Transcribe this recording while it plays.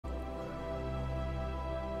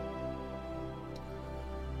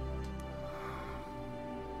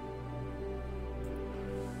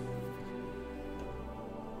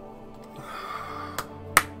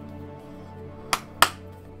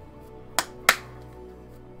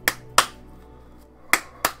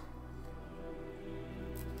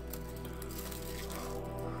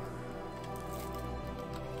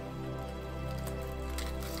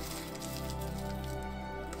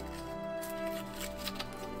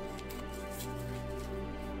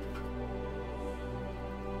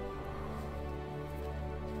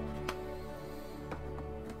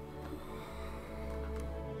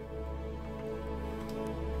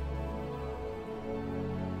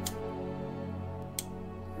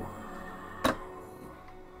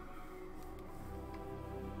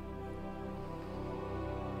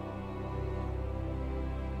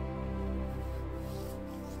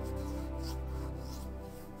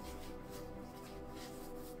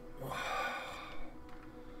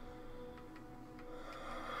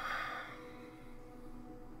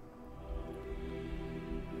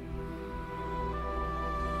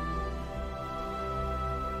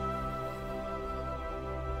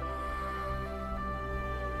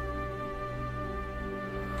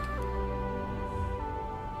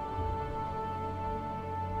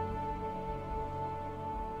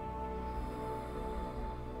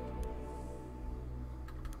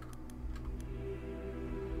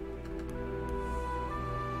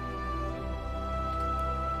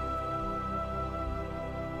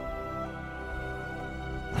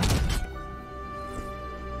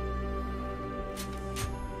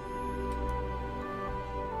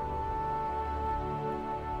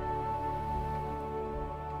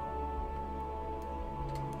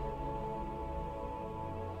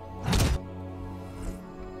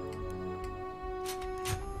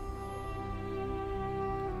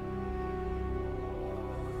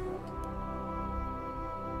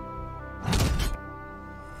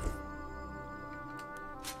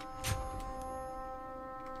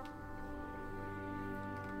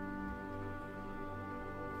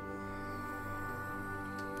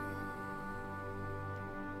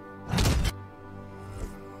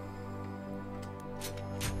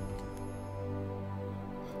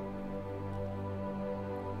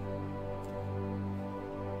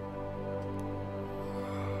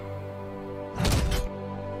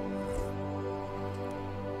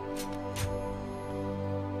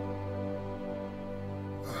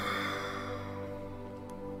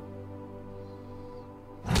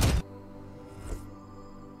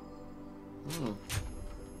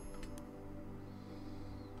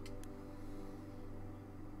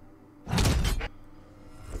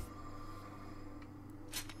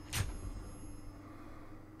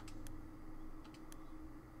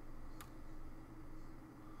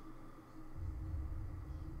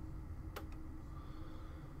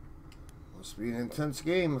Must be an intense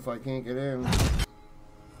game if I can't get in.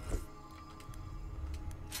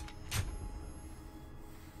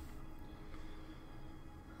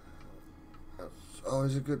 That's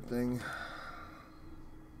always a good thing.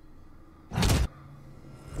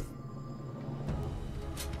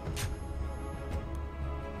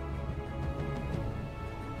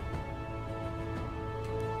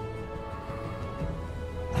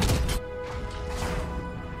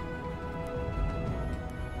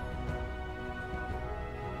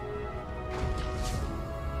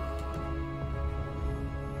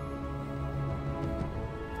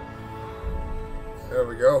 There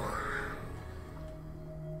we go.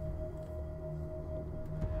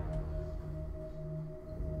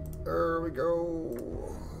 There we go.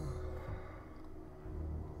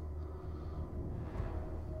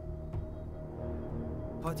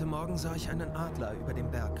 Heute Morgen sah ich einen Adler über dem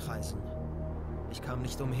Berg kreisen. Ich kam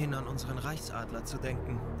nicht umhin, an unseren Reichsadler zu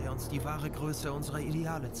denken, der uns die wahre Größe unserer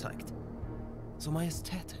Ideale zeigt. So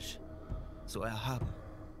majestätisch, so erhaben.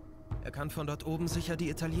 Er kann von dort oben sicher die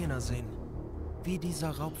Italiener sehen. Wie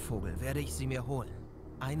dieser Raubvogel werde ich sie mir holen.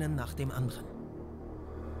 Einen nach dem anderen.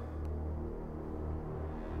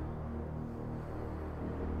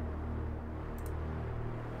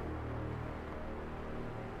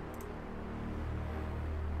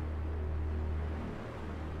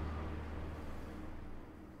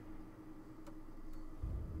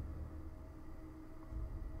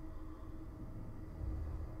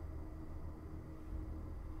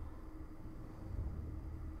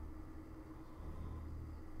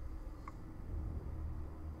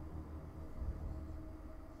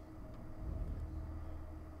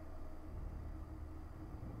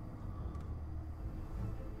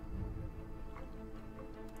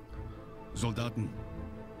 Soldaten,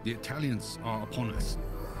 the Italians are upon us.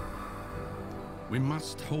 We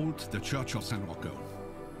must hold the Church of San Rocco.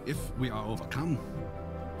 If we are overcome,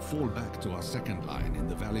 fall back to our second line in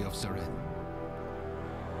the Valley of Seren.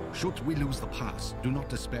 Should we lose the pass, do not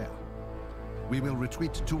despair. We will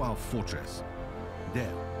retreat to our fortress.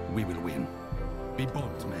 There, we will win. Be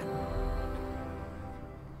bold, men.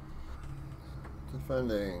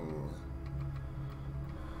 Defending.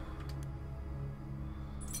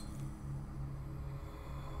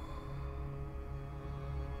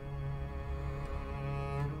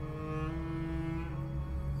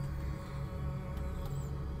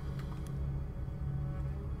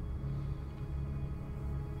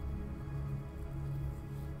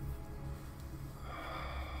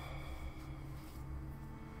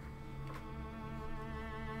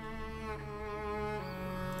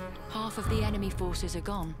 Half of the enemy forces are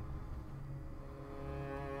gone.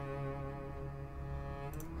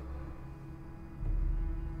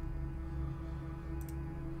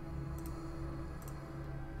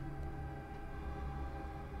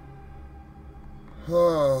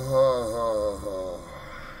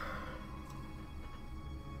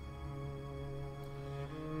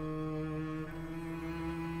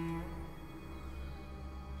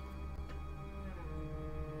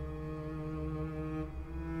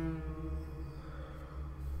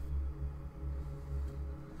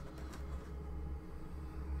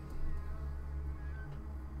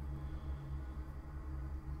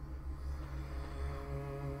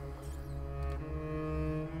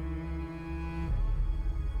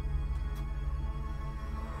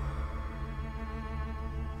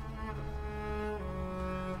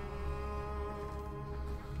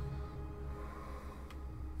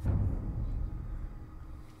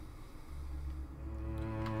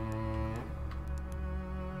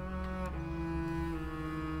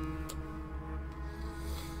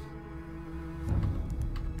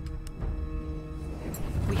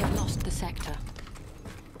 We have lost the sector.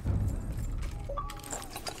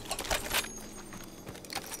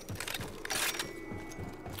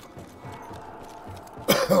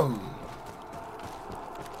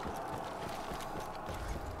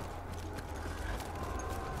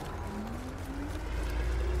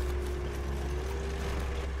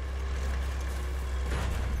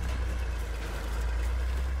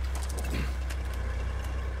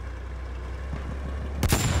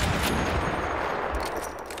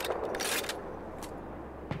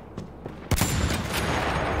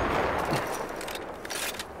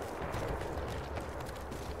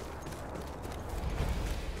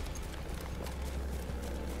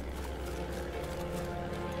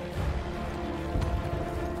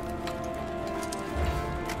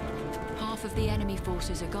 Half of the enemy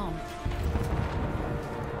forces are gone.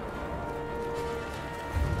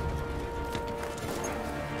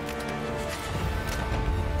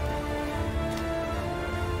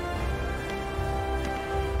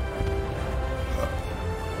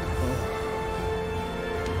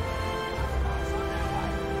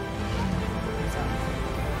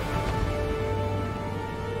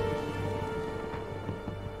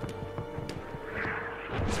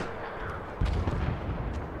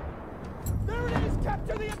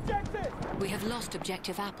 the objective! We have lost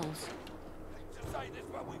objective apples. To say this,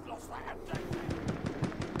 but we've lost that objective!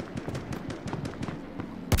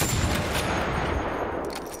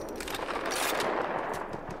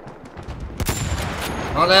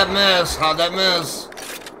 How'd that miss? How'd that miss?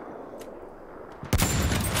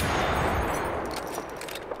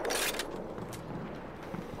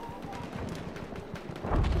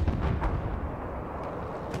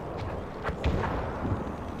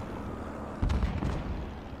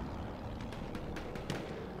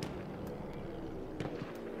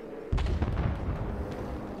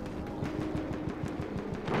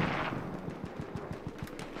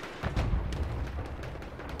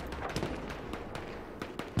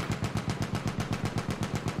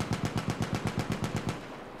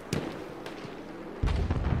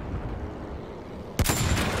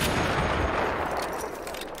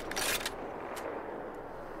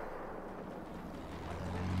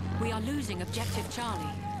 We are losing objective Charlie.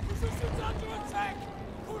 Position's under attack!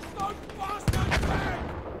 Push those bastards back!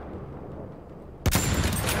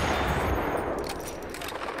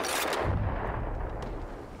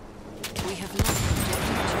 We have lost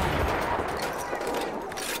objective Charlie.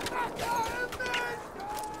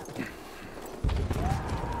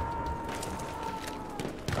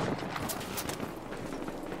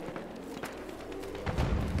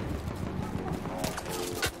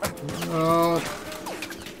 Oh.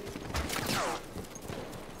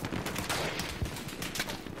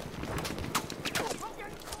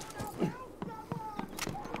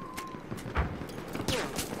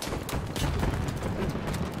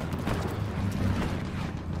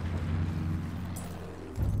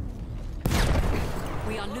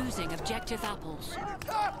 We are losing objective apples.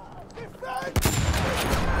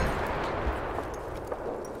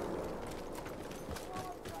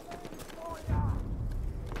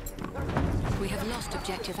 We have lost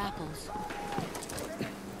objective apples.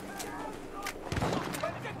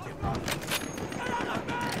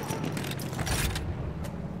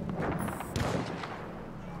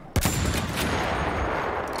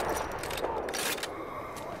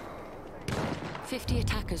 Fifty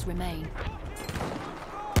attackers remain.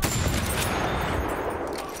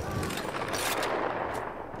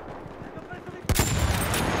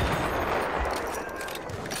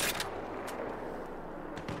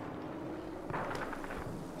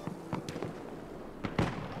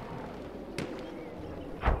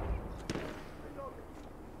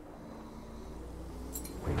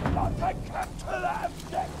 Not to capture that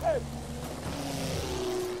objective!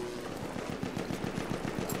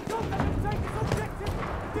 Don't let them take this objective!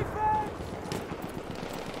 Defend!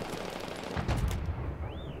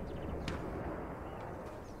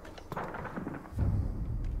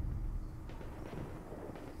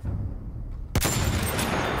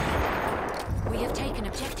 We have taken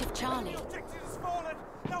objective Charlie. The objective has fallen!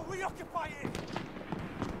 Now reoccupy it!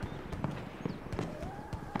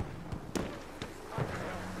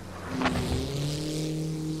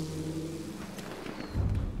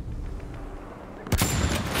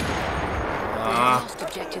 We have lost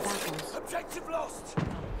objective apples. Objective lost!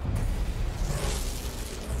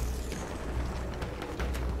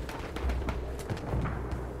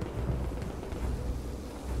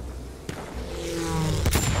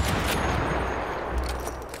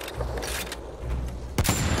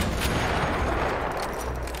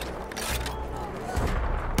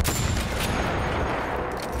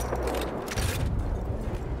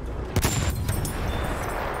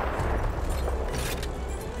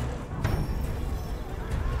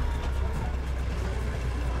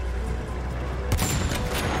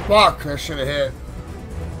 Fuck, I should have hit.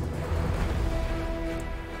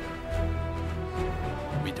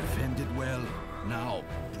 We defended well. Now,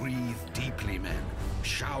 breathe deeply, men.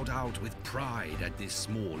 Shout out with pride at this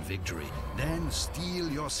small victory. Then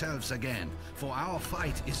steel yourselves again, for our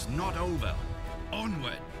fight is not over.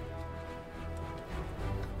 Onward!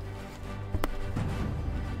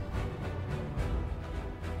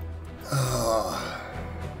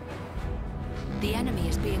 The enemy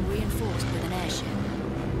is being reinforced with an airship.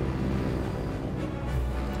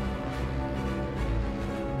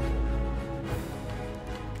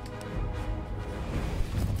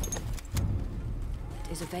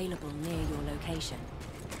 It is available near your location.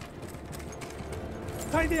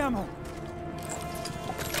 Take the ammo!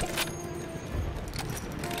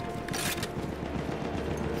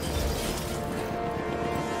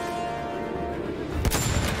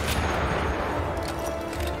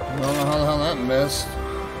 I don't know how the hell that missed.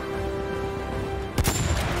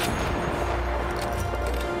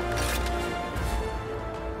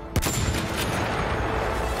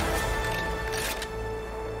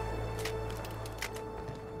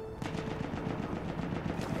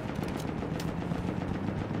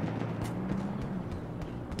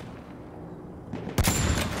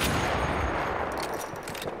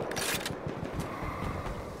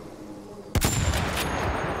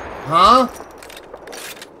 Huh?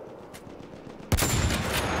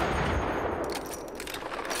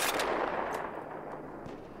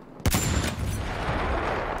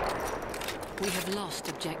 We have lost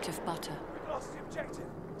objective butter. We've lost the objective.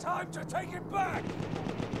 Time to take it back.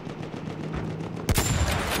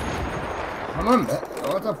 Come on, man.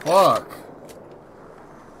 What the fuck?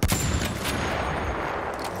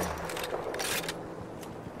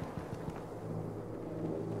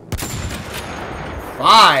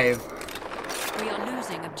 Five. We are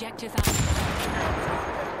losing objective Alpha.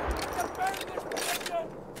 Defend this position.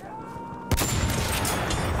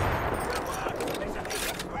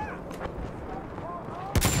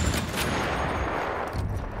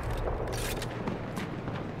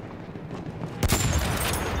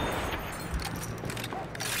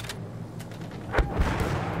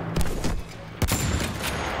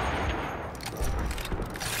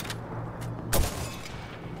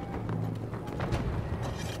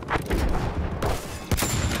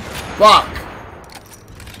 Fuck.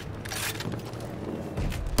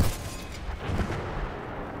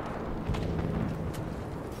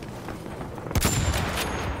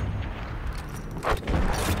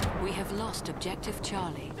 We have lost objective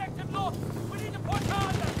Charlie. Objective lost. We need to push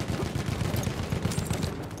harder.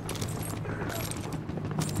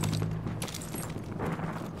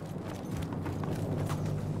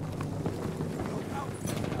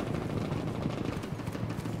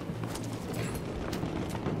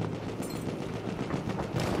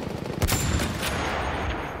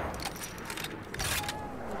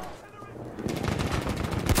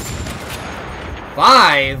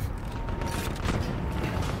 Five.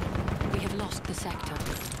 We have lost the sector.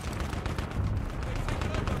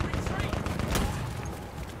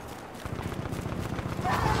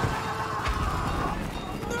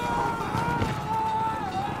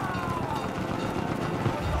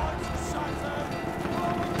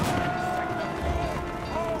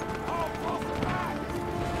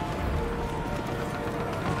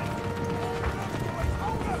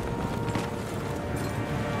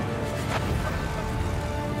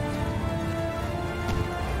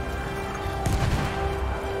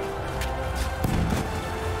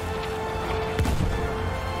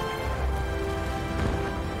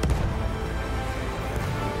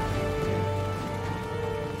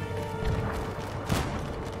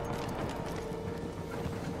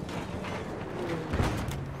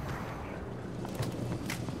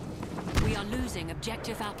 We are losing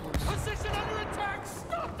objective apples. Position under attack.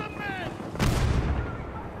 Stop the men.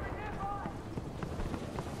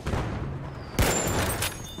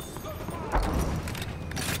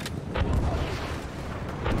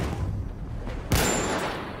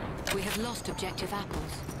 We have lost objective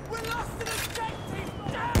apples. We lost an objective.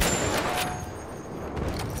 Damn.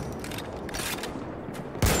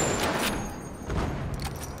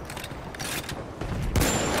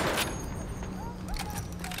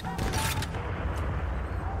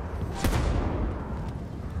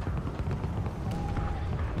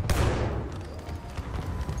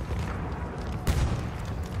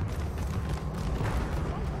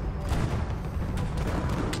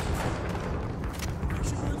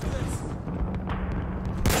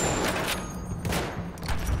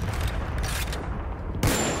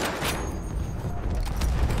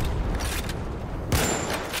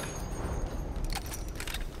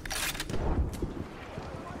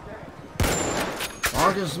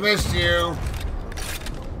 I just missed you.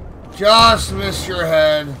 Just missed your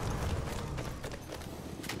head.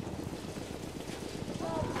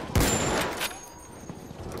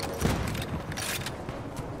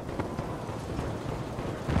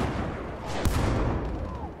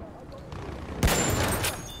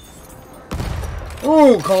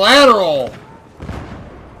 Ooh, collateral.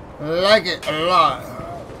 I like it a lot.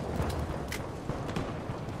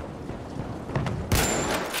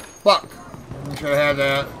 Fuck. I should have had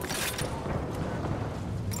that.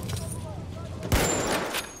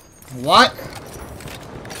 What?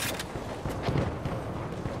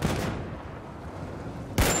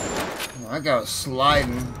 I got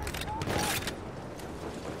sliding.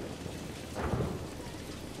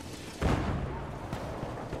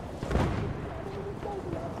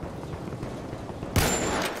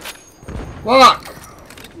 Fuck!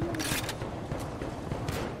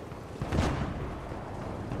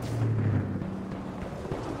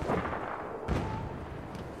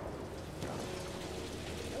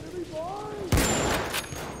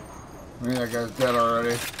 I think that guy's dead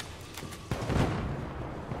already.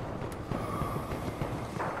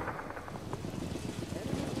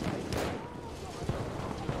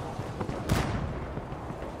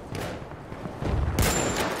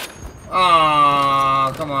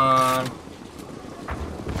 Ah, come on.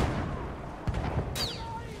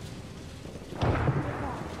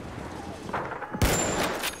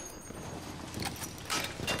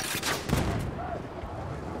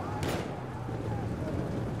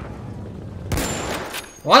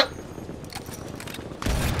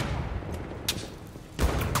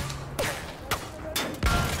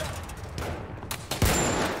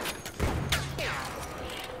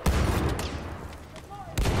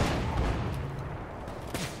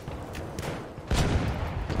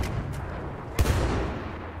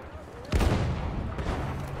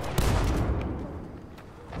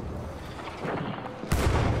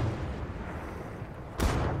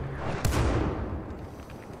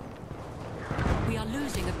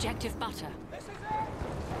 objective butter.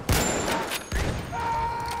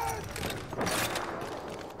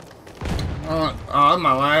 Oh,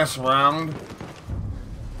 my last round.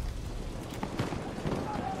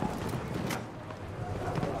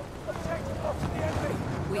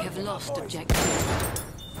 We have lost objective.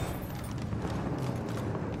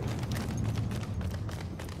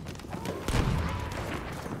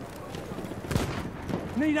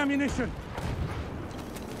 Need ammunition.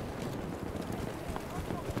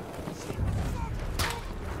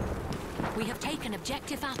 We have taken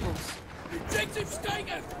objective apples. Objective's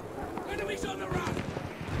taken! Enemies on the run!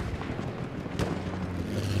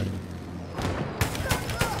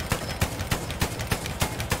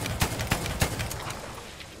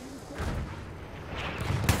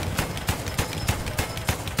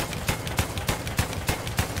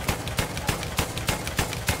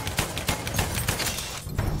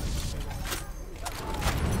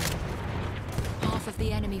 Half of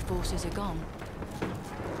the enemy forces are gone.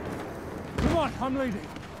 Come on, I'm leading.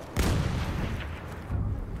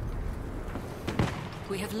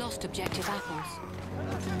 We have lost objective apples.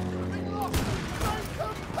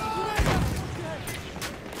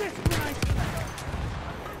 This grenade.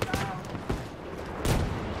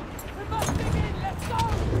 We're busting in, let's go!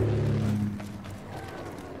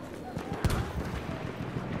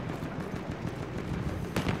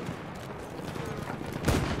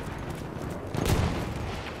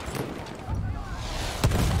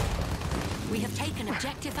 We have taken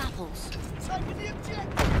objective apples. Taking the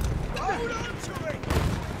objective! Hold on to it!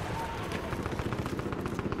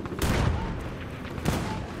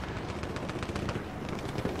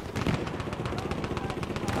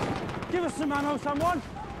 Give us some ammo, someone.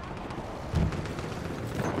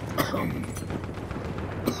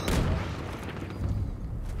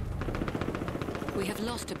 We have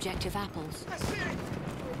lost objective apples. That's it!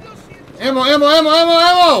 Ammo, ammo, ammo, ammo,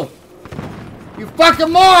 ammo! You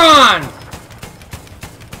fucking moron!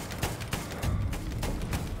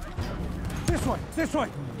 This way, this way.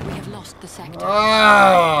 We have lost the sector.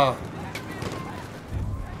 Ah!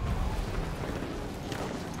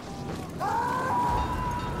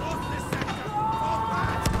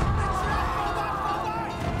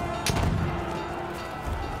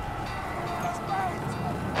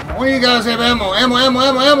 One of you guys have ammo, ammo, ammo,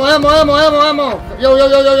 ammo, ammo, ammo, ammo, ammo, ammo! Yo, yo,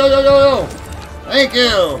 yo, yo, yo, yo, yo, yo! Thank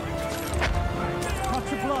you!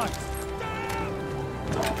 Much obliged.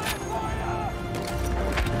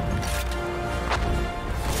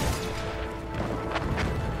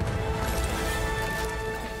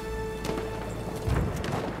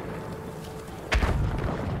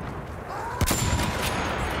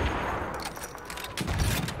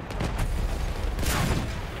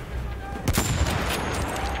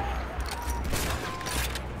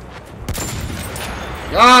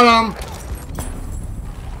 Got him!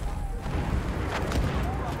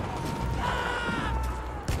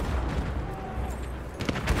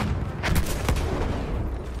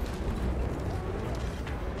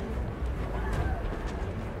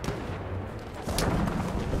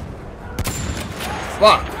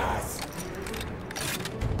 Fuck!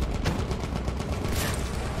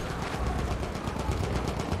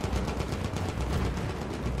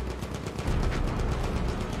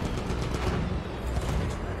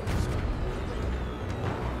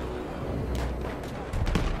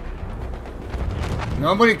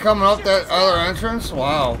 Nobody coming up that other entrance?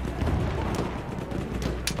 Wow.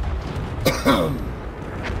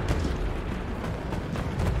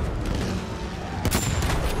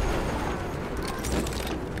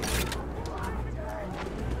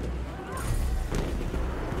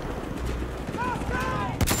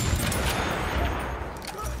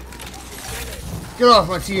 Get off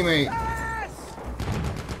my teammate.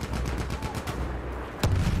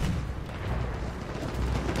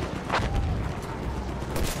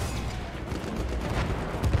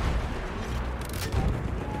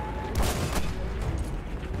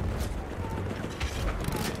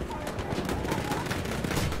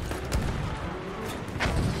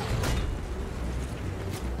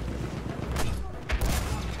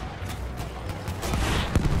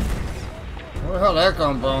 Where the hell did that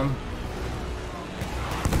come from?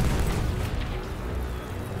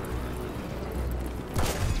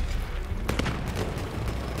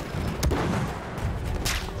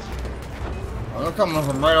 Oh, they're coming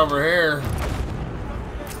from right over here.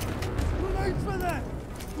 Grenades for that.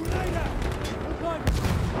 Grenade out. Okay.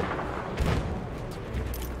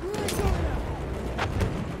 Grenade going out.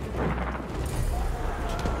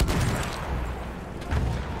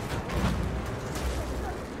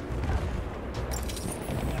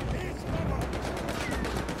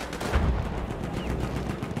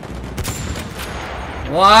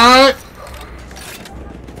 What?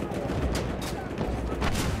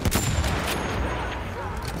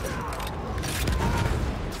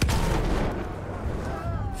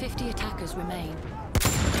 Attackers remain.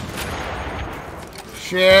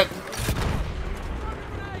 Shit.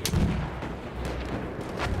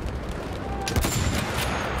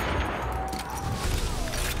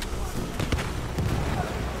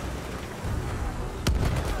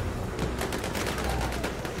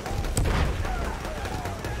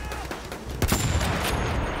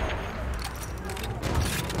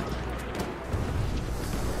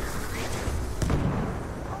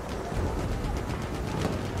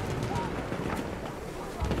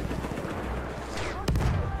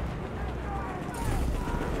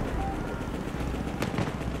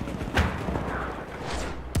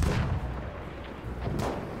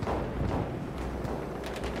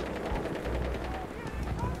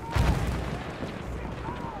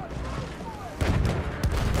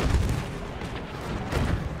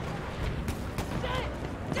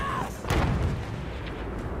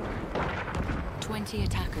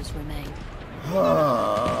 Attackers remain.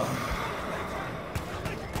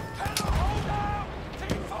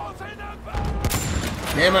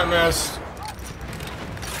 Damn it, missed.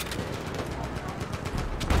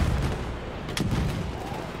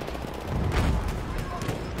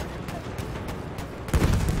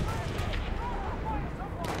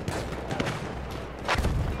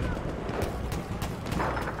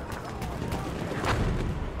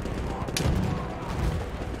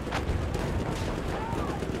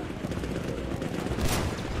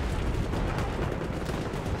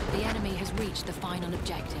 Reached the final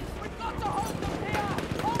objective. We've got to hold them here!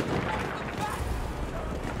 Hold them back!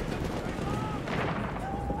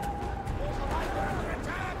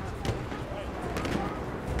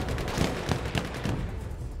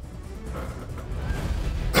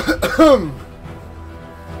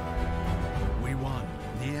 We won.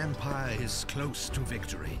 The Empire is close to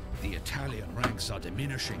victory. The Italian ranks are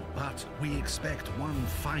diminishing, but we expect one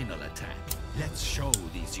final attack. Let's show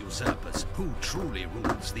these usurpers who truly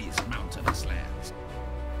rules these mountainous lands.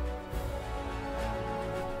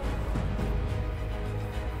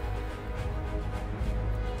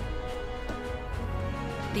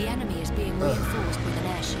 The enemy is being reinforced with an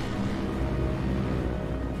airship.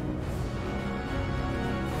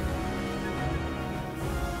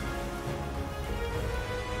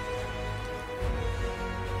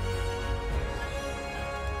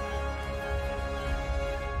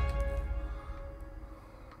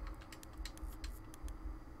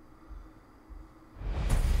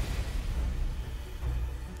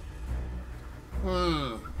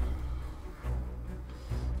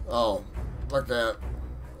 Oh, like that.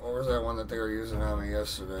 What was that one that they were using on me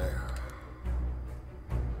yesterday?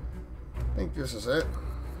 I think this is it.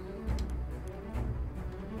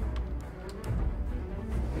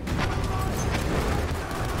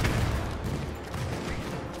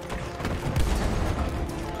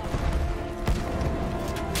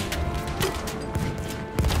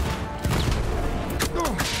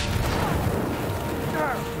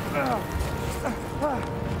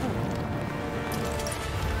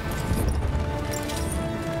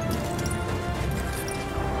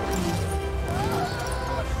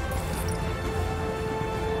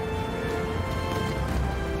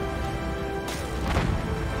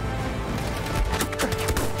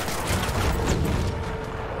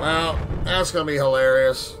 Well, that's gonna be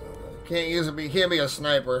hilarious. Can't use it. Can't be a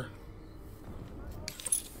sniper.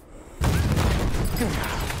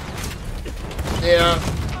 Yeah,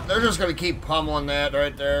 they're just gonna keep pummeling that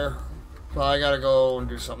right there. So I gotta go and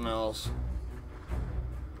do something else.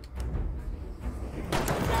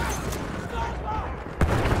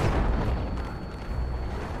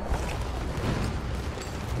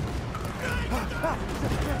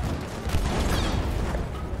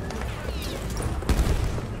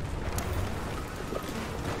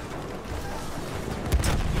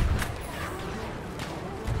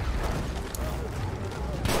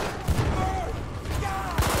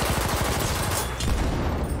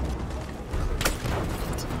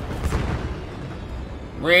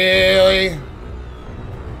 Really? We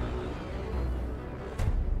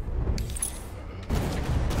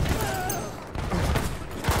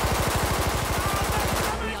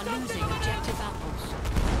are losing objective apples.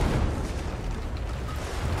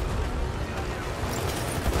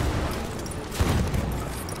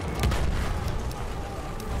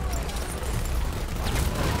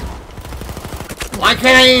 Why can't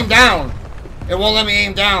I aim down? It won't let me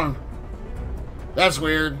aim down. That's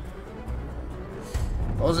weird.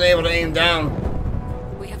 I wasn't able to aim down.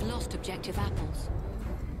 We have lost objective apples.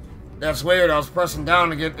 That's weird. I was pressing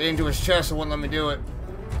down to get into his chest. It wouldn't let me do it.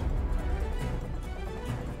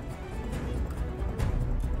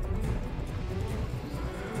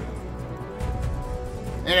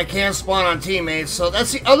 and it can't spawn on teammates. So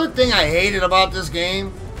that's the other thing I hated about this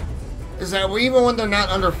game, is that even when they're not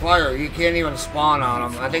under fire, you can't even spawn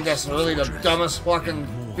on them. I think that's really the dumbest fucking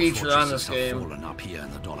feature on this game. Fallen up here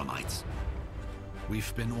in the Dolomites.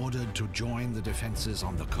 We've been ordered to join the defenses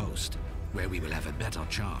on the coast, where we will have a better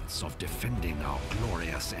chance of defending our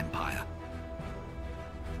glorious empire.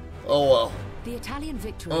 Oh well. The Italian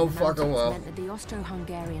victory Oh, in the fucking mountains well. meant that the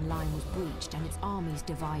Austro-Hungarian line was breached and its armies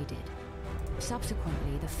divided.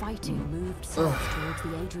 Subsequently, the fighting moved south towards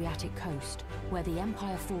the Adriatic coast, where the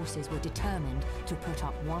Empire forces were determined to put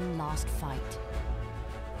up one last fight.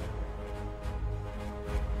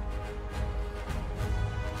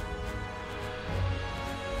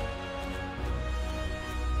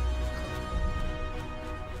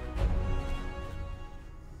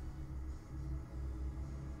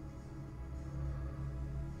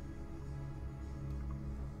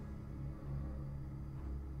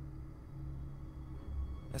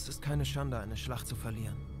 Es ist keine Schande, eine Schlacht zu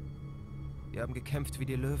verlieren. Wir haben gekämpft wie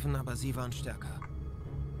die Löwen, aber sie waren stärker.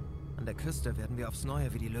 An der Küste werden wir aufs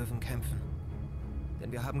Neue wie die Löwen kämpfen.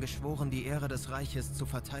 Denn wir haben geschworen, die Ehre des Reiches zu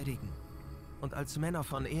verteidigen. Und als Männer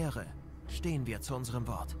von Ehre stehen wir zu unserem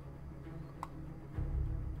Wort.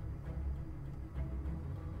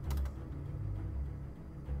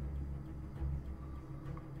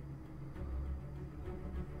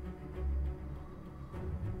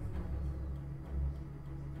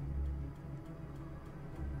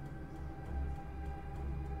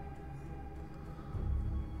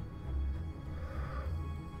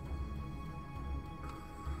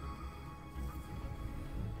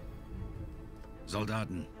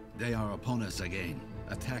 Soldaten, they are upon us again,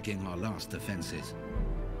 attacking our last defenses.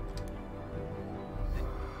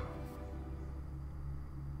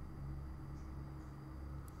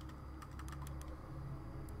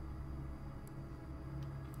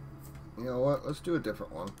 You know what? Let's do a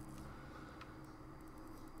different one.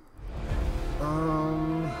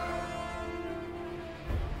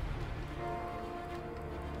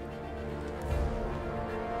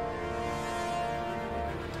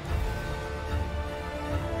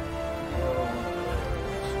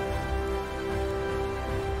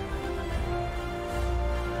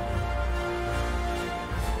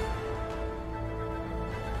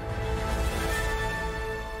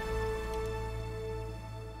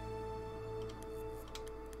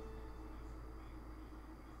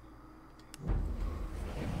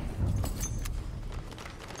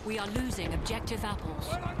 We are losing objective apples.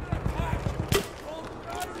 We're under attack! Oh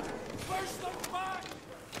no! Push them back!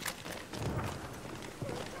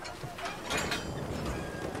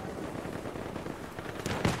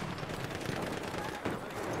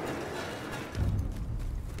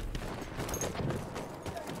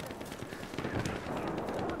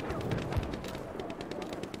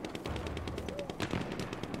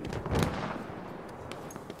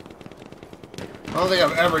 I don't think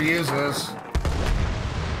I've ever used this.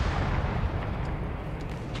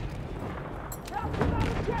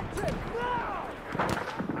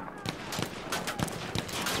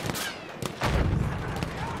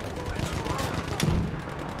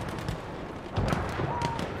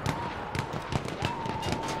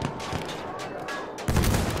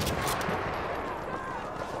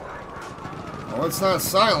 Oh, it's not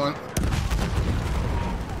silent.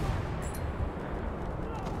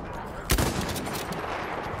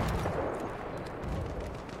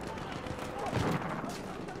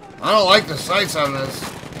 I don't like the sights on this.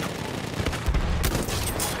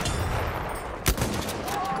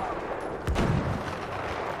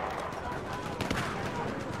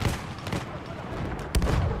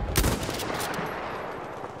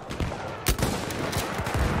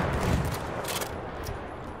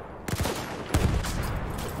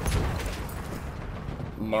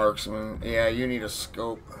 Marksman. Yeah, you need a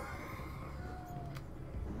scope.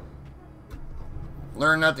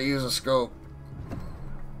 Learn not to use a scope.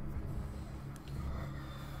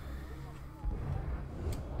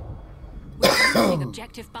 Losing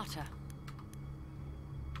objective butter.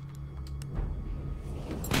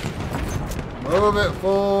 Move it,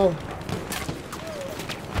 fool.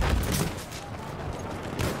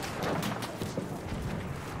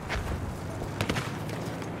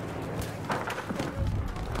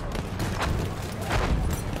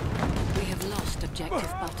 We have lost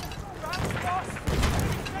objective butter.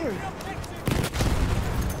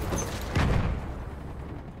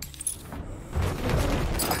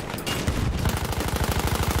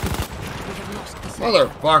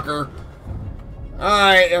 Motherfucker.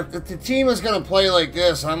 Alright, if the team is gonna play like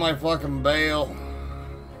this, I might fucking bail.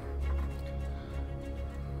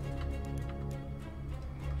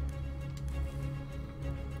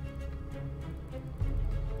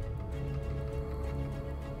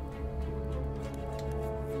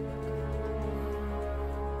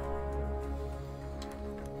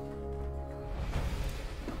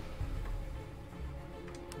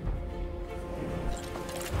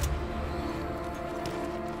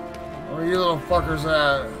 you little fuckers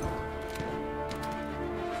at?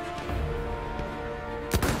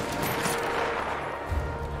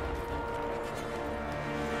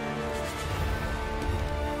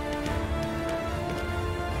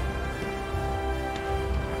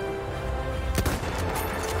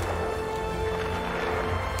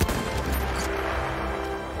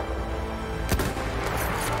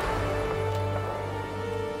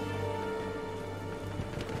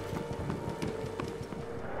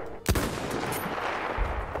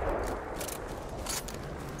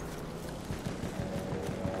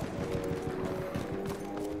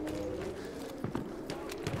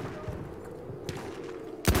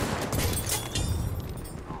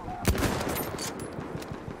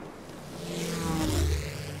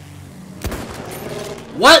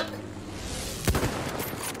 What?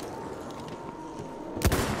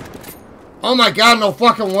 Oh my god, no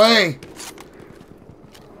fucking way.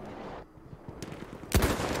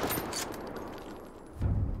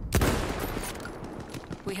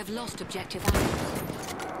 We have lost objective Alpha.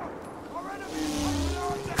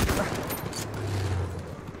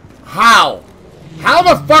 How? How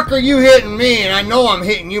the fuck are you hitting me and I know I'm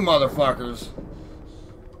hitting you motherfuckers?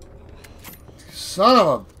 Son of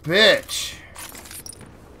a bitch.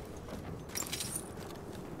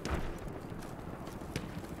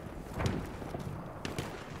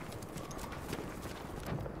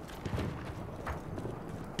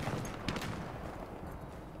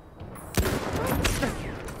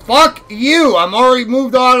 Fuck you! I'm already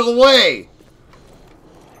moved out of the way!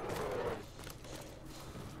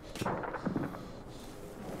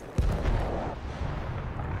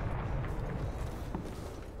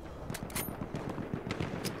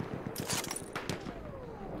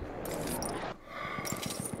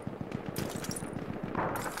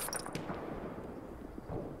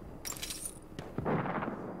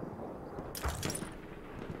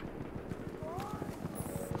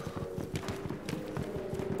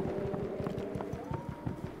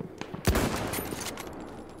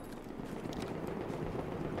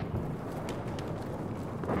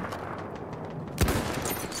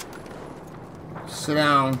 Sit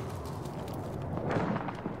down.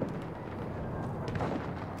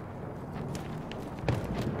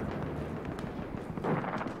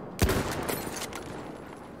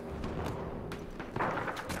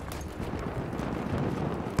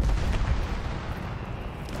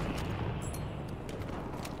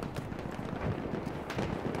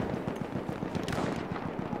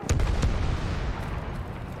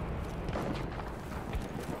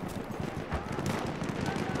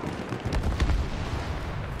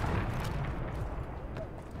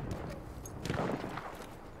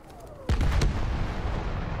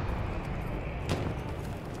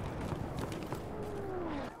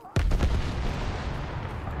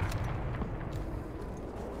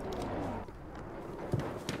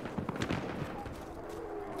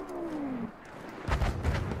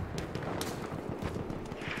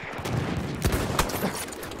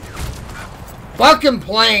 Fucking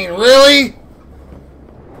plane, really?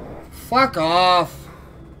 Fuck off.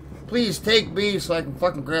 Please take B so I can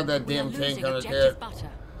fucking grab that damn tank on his head.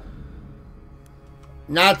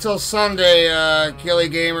 Not till Sunday, Killy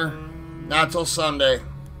Gamer. Not till Sunday.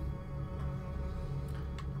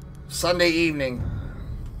 Sunday evening.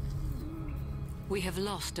 We have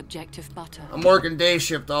lost objective butter. I'm working day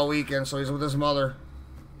shift all weekend, so he's with his mother.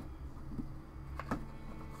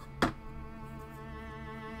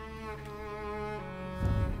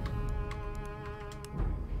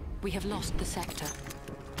 We have lost the sector.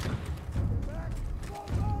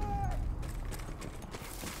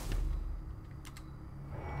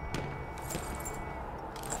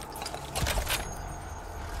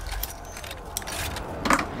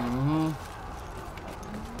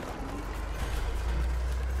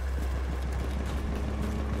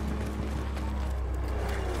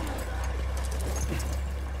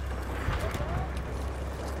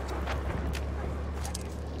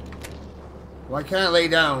 Why can't I lay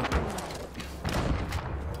down?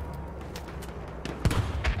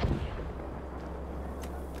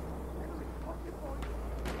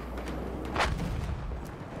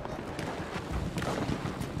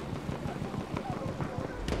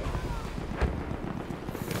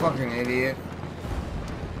 Fucking idiot.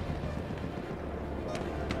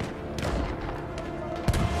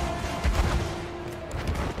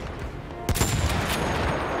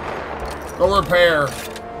 Go repair.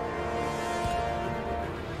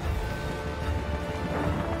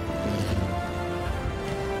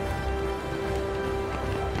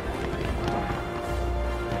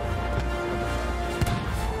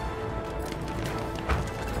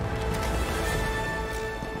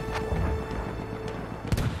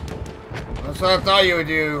 That's what I thought you would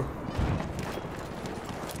do.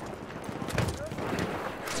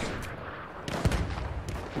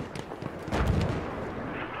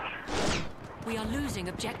 We are losing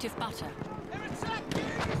objective butter. They're attacking!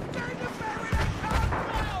 They're in the ferry! They can't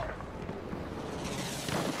go!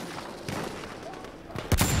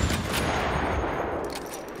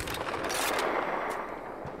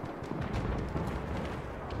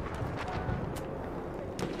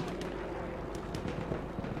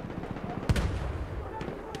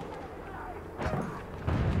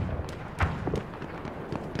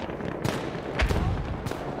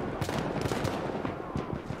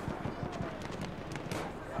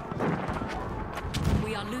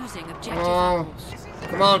 We are losing objective apples.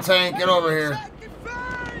 Come on, tank, get over here.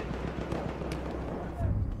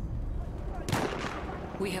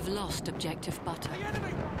 We have lost objective butter. The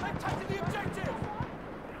enemy! They've taken the objective!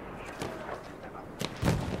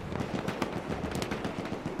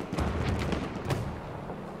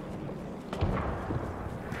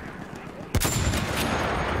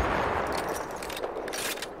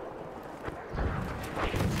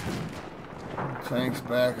 Tank's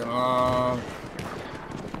backing off.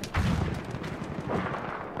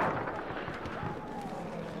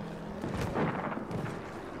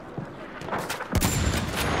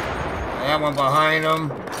 That one behind him.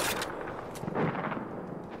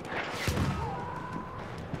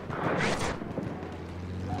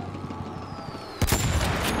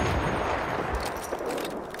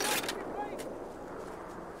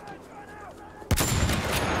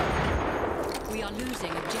 We are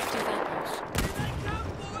losing objective apples. Here they come,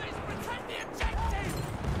 boys! Protect the objective!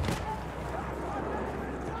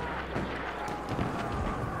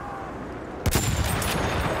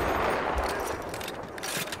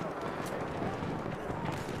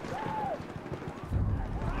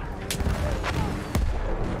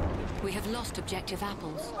 We have lost objective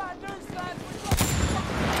apples. Bad news, lads!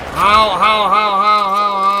 How?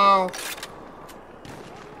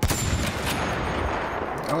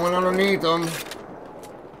 I went underneath them.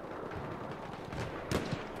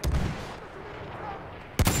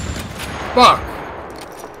 Fuck!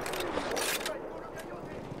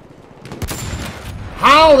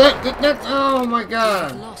 How? That, oh my We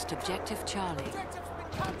have god. lost objective Charlie. Objective's been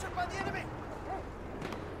captured by the enemy!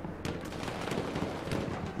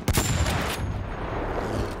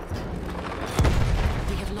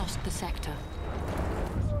 We have lost the sector.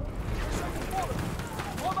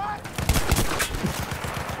 Fall back!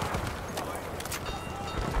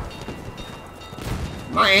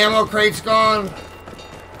 My ammo crate's gone.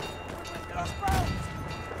 Get us bounced!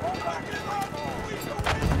 Fall back in line, boys! The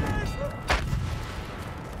wind is...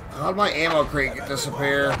 How'd my ammo crate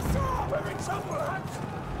disappear? We're in trouble, lads!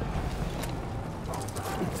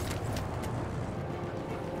 Retreat!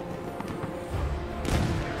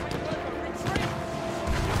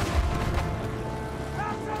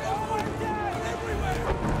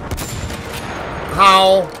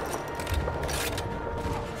 How?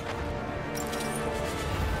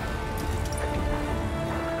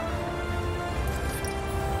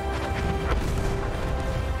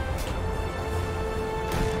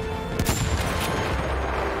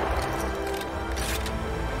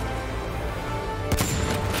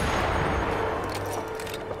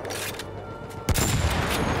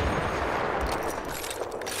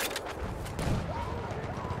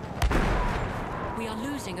 We are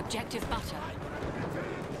losing objective butter.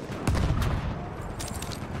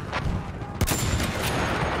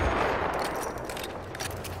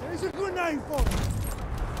 There's a grenade for them.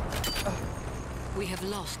 We have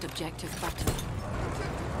lost objective butter.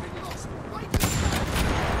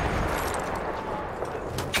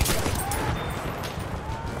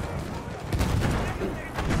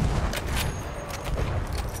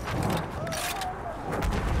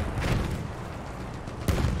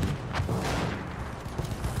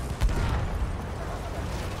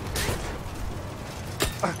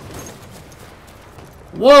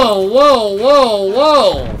 Whoa, whoa, whoa,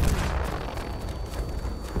 whoa!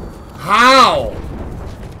 How?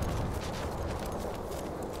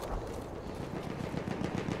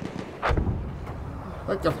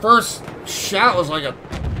 Like the first shot was like a...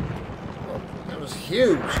 It was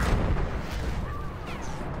huge.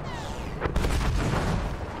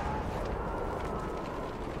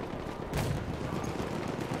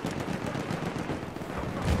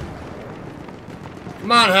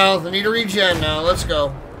 Come on, health. I need a regen now. Let's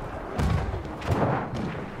go.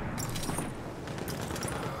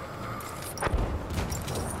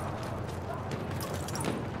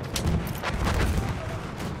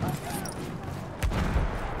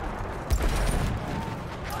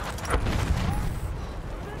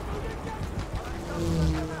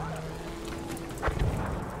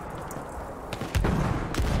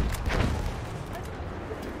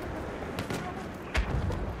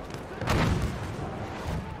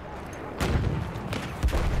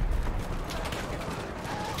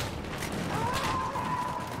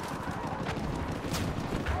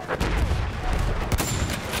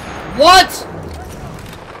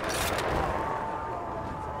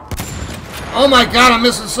 Oh my god, I'm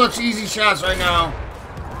missing such easy shots right now.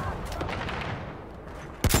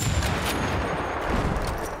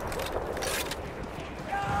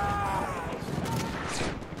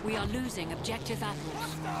 We are losing objective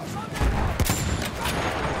apples.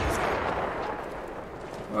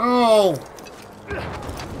 Oh.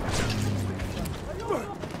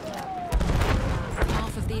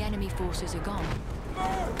 Half of the enemy forces are gone.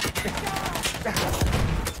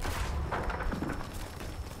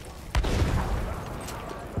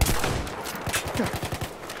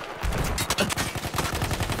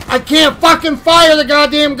 I can't fucking fire the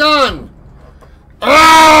goddamn gun!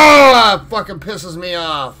 Ah! It fucking pisses me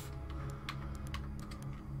off.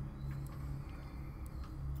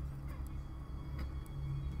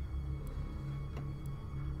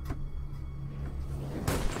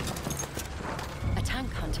 A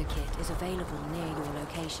tank hunter kit is available near your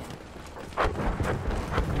location.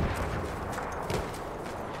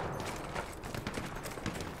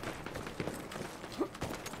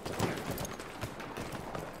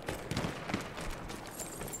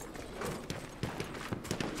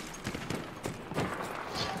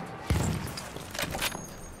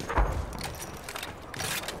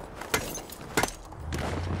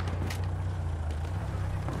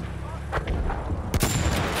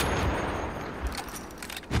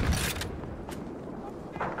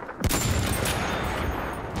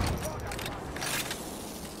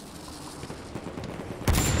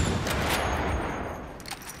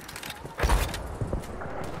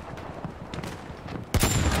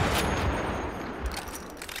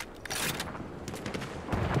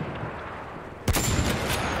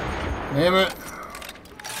 Damn it.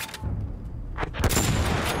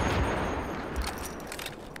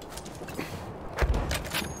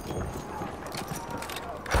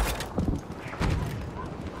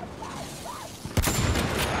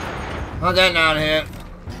 How'd that not hit?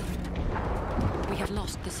 We have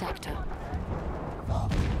lost the sector.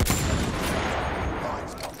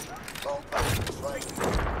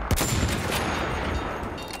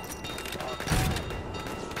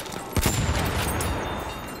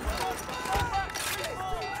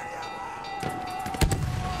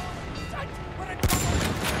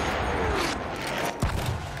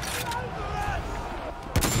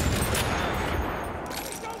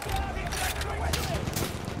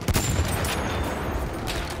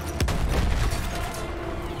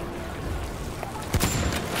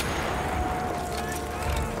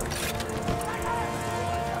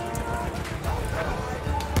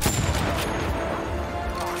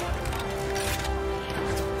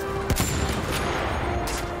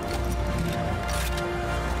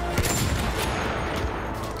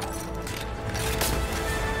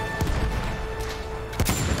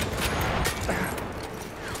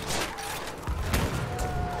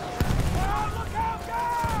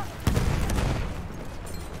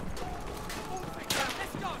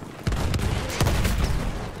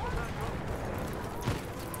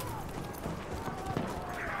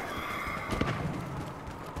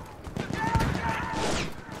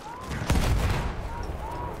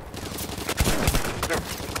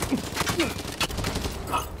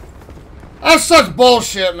 That's such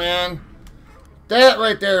bullshit, man. That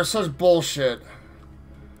right there is such bullshit.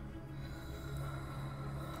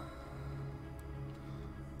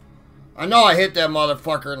 I know I hit that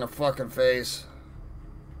motherfucker in the fucking face.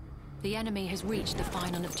 The enemy has reached the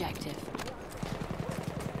final objective.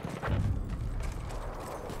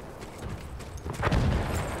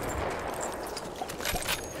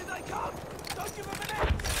 Here they come! Don't give them an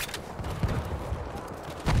inch!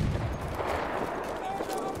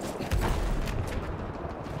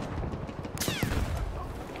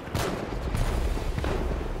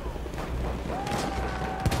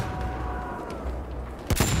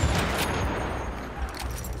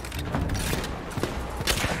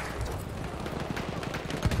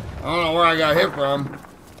 I don't know where I got hit from.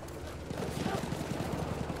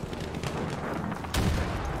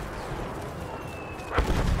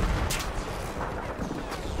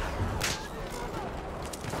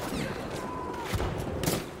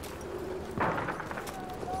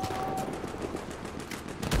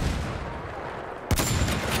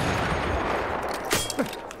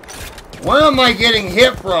 Where am I getting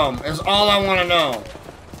hit from is all I want to know.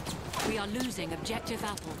 We are losing objective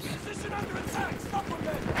apples. Position under attack! Stop them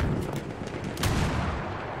then!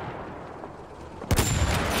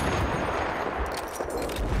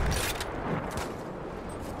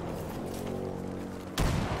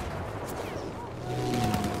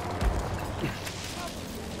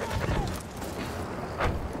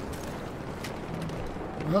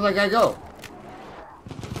 Where'd that guy go?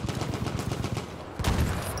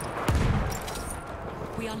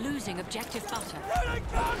 We are losing objective butter. Here they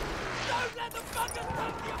come! Don't let the fuckers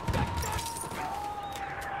take the objective!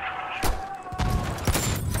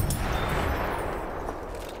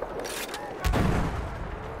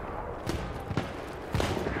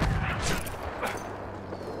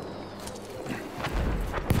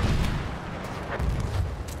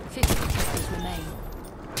 50 protectors remain.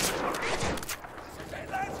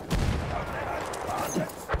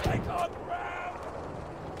 Take on ground!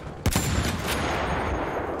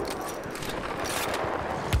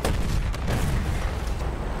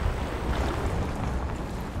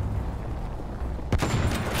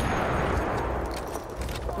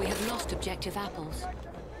 We have lost objective apples.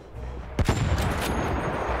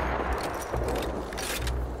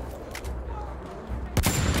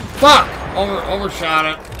 Fuck! Overshot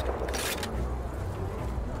it.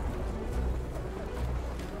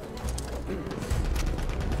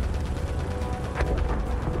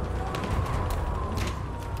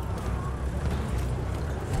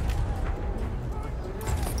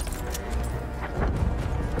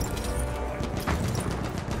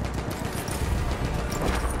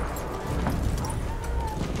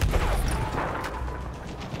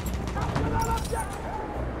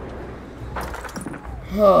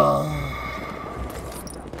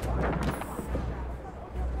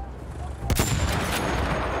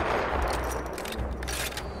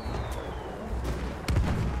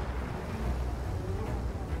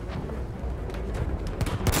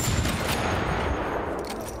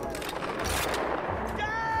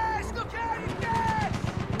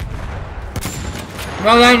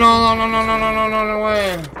 No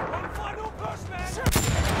way. One final push, man!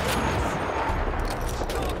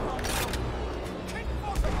 Keep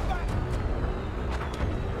forcing them back!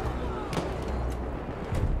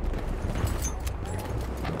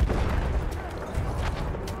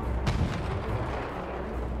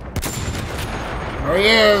 There he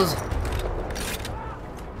is.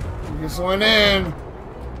 He just went in.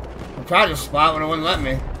 I tried to spot when it wouldn't let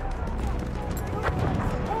me.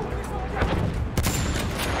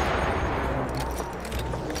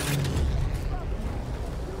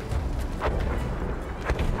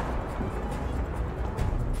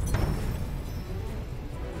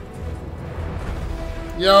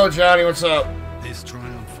 Yo, Johnny, what's up? This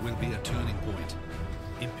triumph will be a turning point.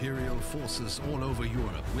 Imperial forces all over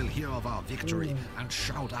Europe will hear of our victory and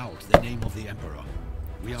shout out the name of the Emperor.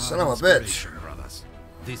 We are Son of a bitch. brothers.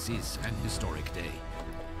 This is an historic day.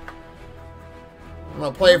 I'm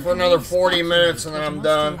gonna play for another 40 minutes and then I'm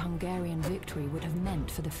done. Hungarian victory would have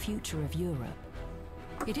meant for the future of Europe.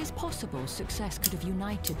 It is possible success could have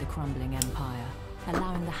united the crumbling empire,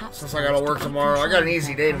 allowing the Habsburgs. Since I gotta work tomorrow, I got an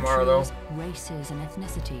easy day tomorrow though. Races and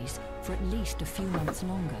ethnicities for at least a few months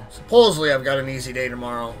longer. Supposedly I've got an easy day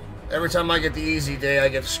tomorrow. Every time I get the easy day, I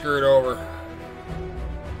get screwed over.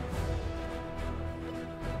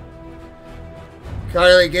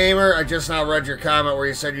 Kylie Gamer, I just now read your comment where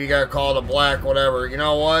you said you got called a black, whatever. You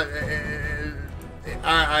know what?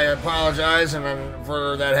 I apologize and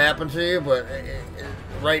for that happened to you, but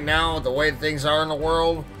right now, the way things are in the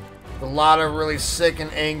world, a lot of really sick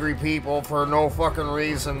and angry people for no fucking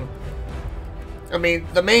reason. I mean,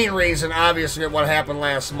 the main reason, obviously, what happened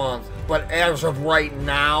last month. But as of right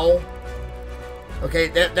now, okay,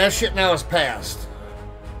 that shit now is past.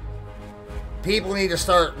 People need to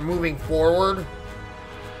start moving forward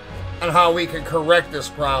on how we can correct this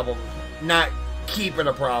problem, not keep it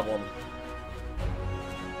a problem.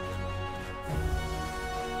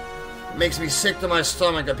 It makes me sick to my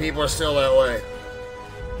stomach that people are still that way.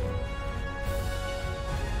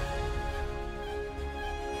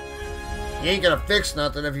 You ain't gonna fix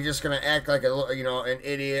nothing if you're just gonna act like a, you know, an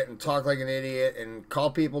idiot and talk like an idiot and call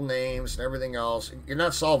people names and everything else. You're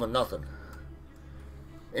not solving nothing.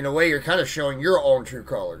 In a way, you're kind of showing your own true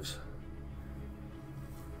colors.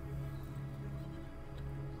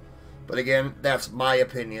 But again, that's my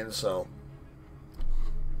opinion, so.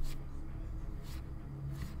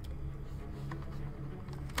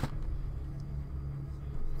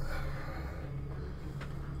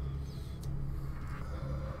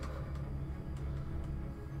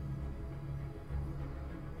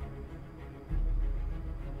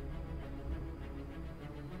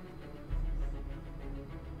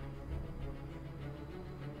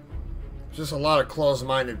 Just a lot of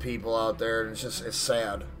closed-minded people out there, and it's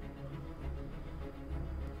sad.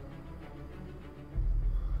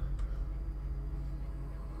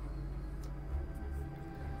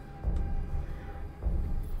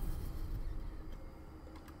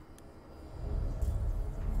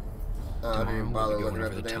 I didn't even bother looking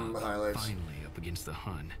at the damn highlights. Finally up against the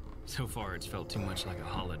Hun. So far, it's felt too much like a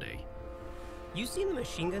holiday. You seen the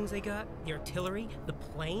machine guns they got? The artillery? The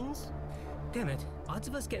planes? Damn it. Odds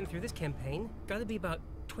of us getting through this campaign gotta be about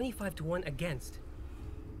 25 to 1 against.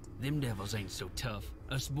 Them devils ain't so tough.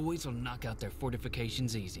 Us boys will knock out their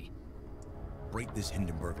fortifications easy. Break this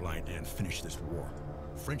Hindenburg line and finish this war.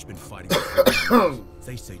 French been fighting for 4 years.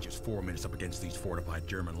 They say just 4 minutes up against these fortified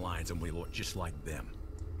German lines and we look just like them.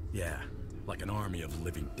 Yeah, like an army of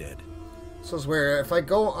living dead. So it's weird. If I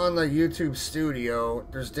go on the YouTube studio,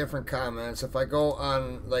 there's different comments. If I go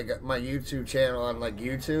on like my YouTube channel on like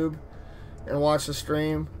YouTube and watch the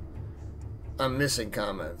stream, I'm missing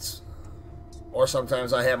comments. Or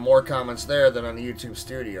sometimes I have more comments there than on the YouTube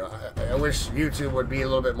studio. I wish YouTube would be a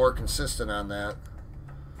little bit more consistent on that.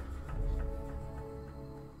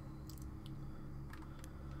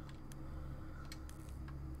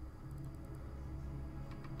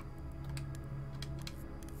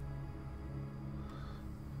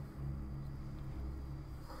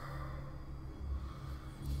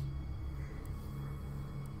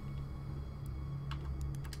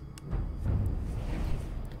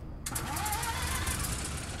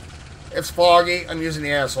 It's foggy. I'm using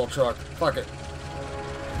the asshole truck. Fuck it.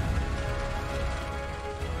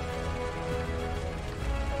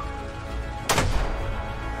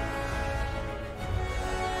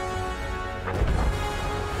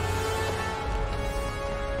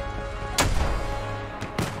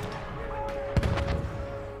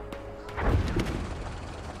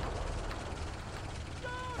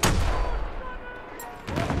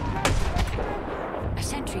 A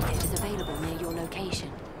sentry kit is available near your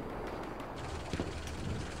location.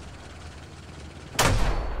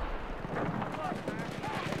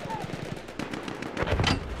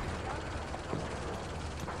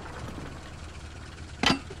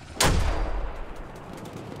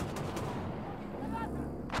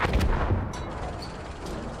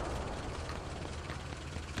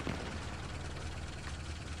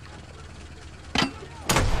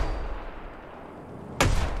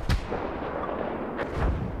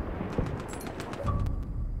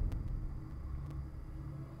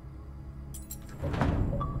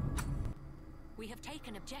 We have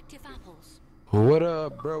taken objective apples. What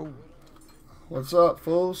up, bro? What's up,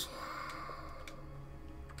 fools?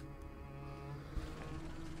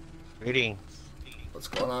 Greetings. What's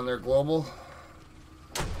going on there, Global?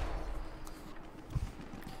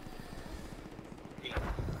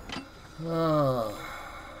 Yeah,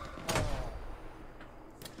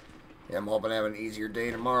 I'm hoping to have an easier day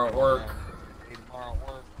tomorrow at work.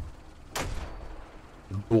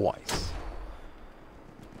 Boys.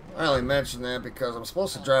 I only mention that because I'm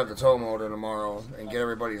supposed to drive the tow motor tomorrow and get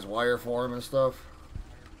everybody's wire for him and stuff.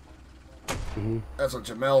 That's what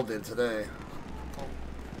Jamel did today.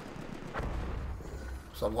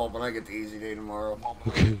 So I'm hoping I get the easy day tomorrow.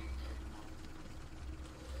 Okay.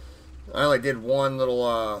 I only did one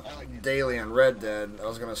little daily on Red Dead. I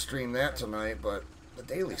was going to stream that tonight, but the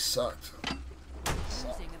daily sucked.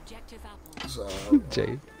 Using objective apples. So,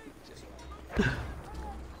 Jay.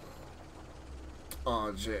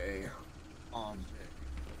 oh, Jay.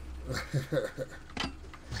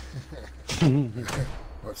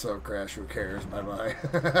 What's up, Crash? Who cares? Bye-bye.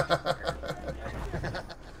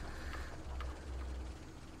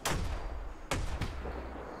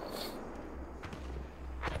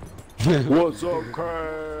 What's up,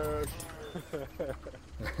 Crash?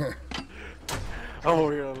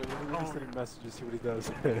 Oh, here, let me send him a message and see what he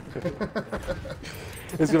does.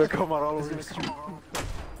 It's gonna come out all over the street.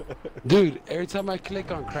 Dude, every time I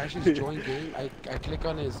click on Crash's join game, I click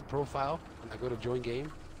on his profile and I go to join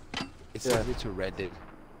game, it sends me to Red Dead.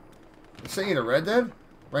 It's sending you to Red Dead?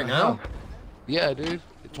 Right now? Yeah, dude.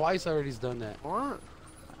 Twice already he's done that. What?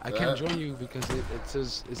 I can't join you because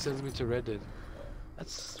it sends me to Red Dead.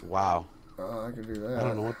 That's wow. Oh, I can do that. I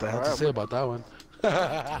don't know what the hell to say about that one.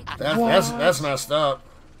 That's messed up.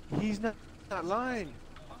 He's not lying.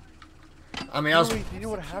 I mean, I was... You know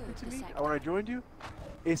what happened to me when I joined you?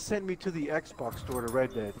 It sent me to the Xbox store to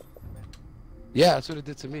Red Dead. Yeah, that's what it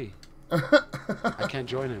did to me. I can't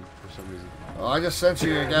join him for some reason. Well, I just sent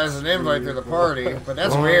you guys an invite to the party, but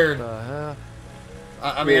that's weird. I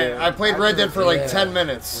mean, I played Red Dead for like 10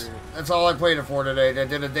 minutes. That's all I played it for today. I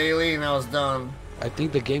did a daily and I was done. I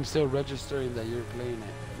think the game's still registering that you're playing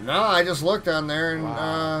it. No, I just looked on there and,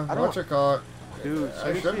 what you call it? Dude,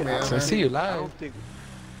 I shouldn't be on I there. see you I live. don't think...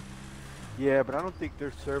 Yeah, but I don't think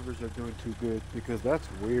their servers are doing too good because that's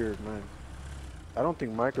weird, man. I don't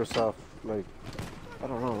think Microsoft, like... I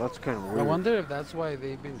don't know, that's kind of weird. I wonder if that's why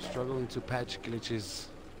they've been struggling to patch glitches.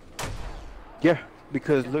 Yeah,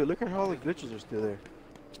 because look at how all the glitches are still there.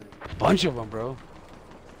 A bunch of them, bro.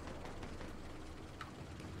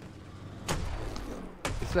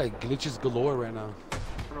 It's like glitches galore right now.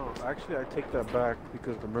 No, actually, I take that back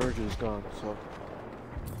because the merge is gone. So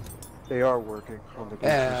they are working on the glitches.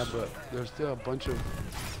 Yeah, but there's still a bunch of.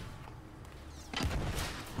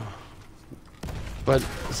 But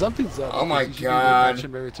something's up. Oh my You should do the God. match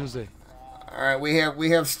every Tuesday. All right,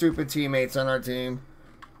 we have stupid teammates on our team.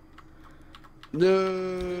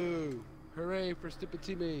 No! Hooray for stupid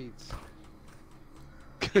teammates.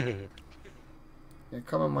 Yeah,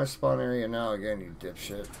 come in my spawn area now again, you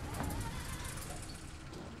dipshit.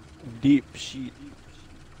 Deep sheet.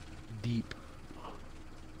 Deep.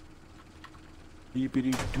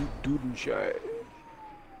 Deepity doot doot and shy.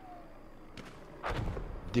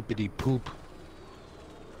 Dippity poop.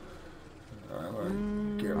 Alright,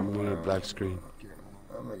 I'm gonna get I'm gonna black screen.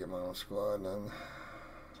 I'm gonna get my own squad then.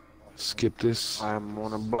 Skip this. I'm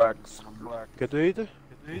on a black. ¿Qué tú dices?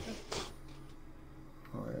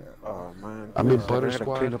 Oh yeah. Oh man. I'm in I Butter gotta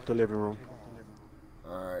Squad. clean up the living room.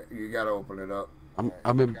 Alright, you gotta open it up.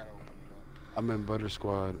 I'm in Butter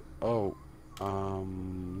Squad. Oh,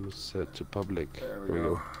 set to public. There we Here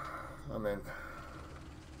go. I'm in.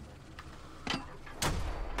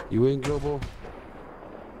 You in global?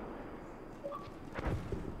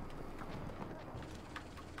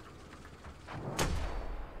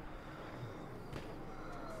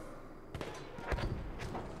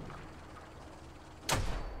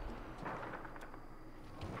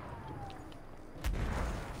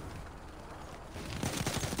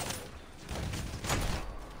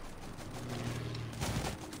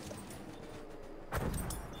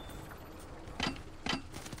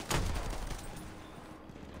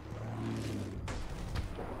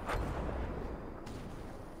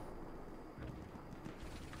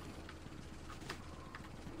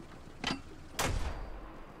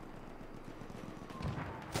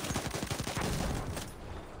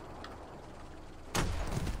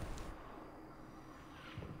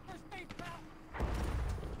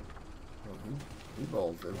 He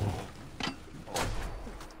bolted.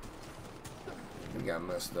 He got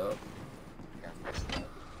messed up.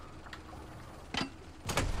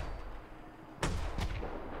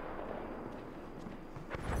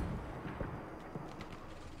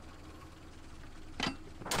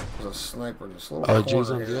 There's a sniper in this little corner.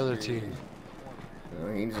 Jay's on here, the other dude. team.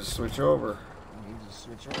 He needs to switch over.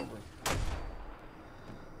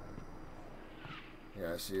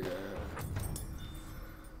 Yeah, I see that.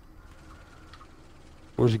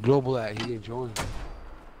 Where's global at? He didn't join.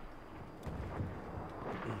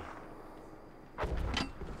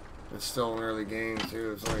 It's still an early game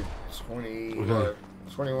too. It's like 20, Okay. what,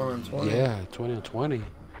 21 and 20. Yeah, 20 and 20.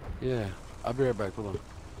 Yeah, I'll be right back. Hold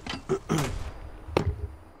on.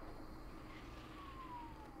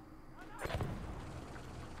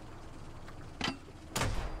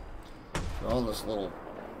 On this little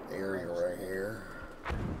area right here.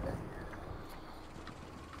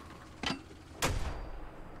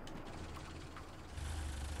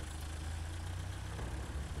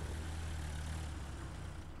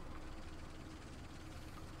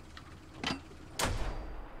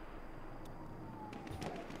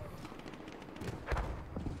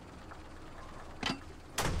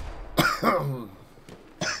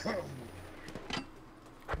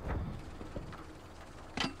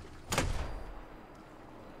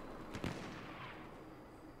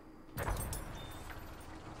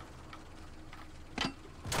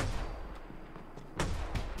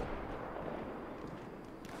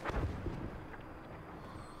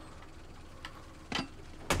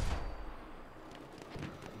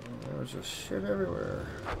 There's just shit everywhere.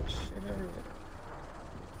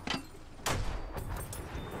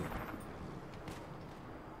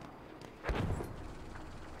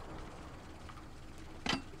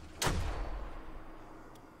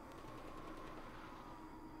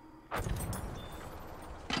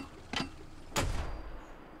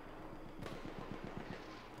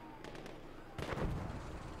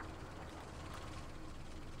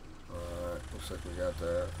 Alright, looks like we got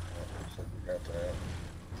that.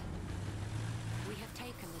 We have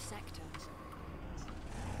taken the sector.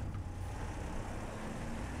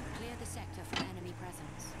 Clear the sector from enemy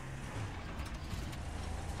presence.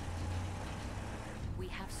 We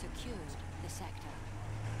have secured the sector.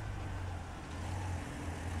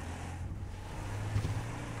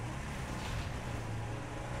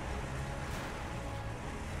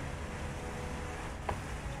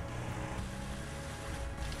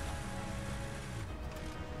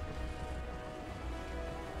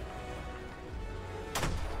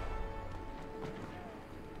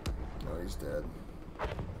 No, he's dead.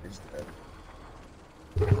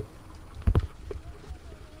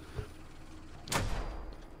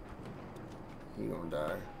 He gonna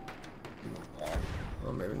die.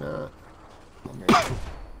 Well, maybe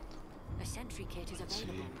entry kit is Let's see,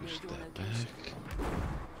 available near push your that location.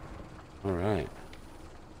 back. Alright.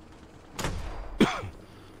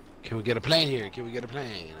 Can we get a plane here? Can we get a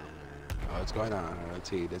plane? What's going on? Let's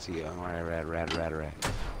see. Alright, right.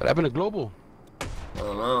 What happened to Global? I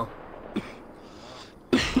don't know.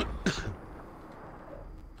 He's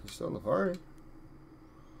still in the party.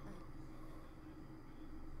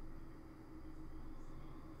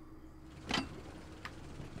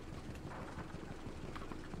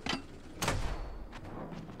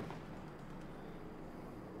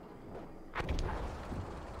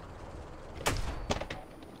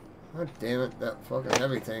 God damn it, that fucking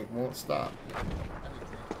heavy tank won't stop.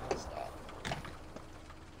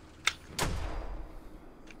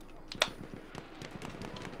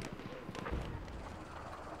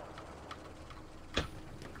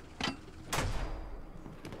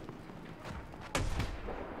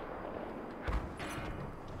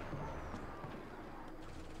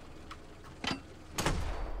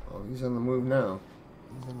 Oh, he's on the move now.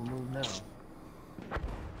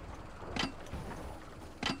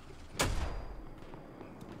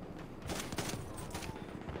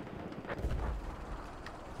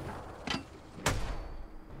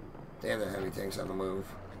 Damn, the heavy tank's on the move.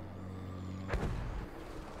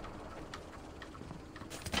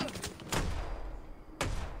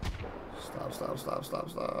 Stop.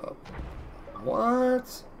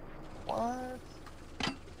 What? Alright,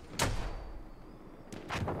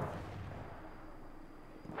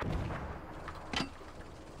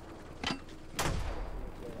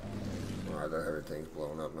 the heavy tank's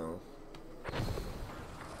blowing up now.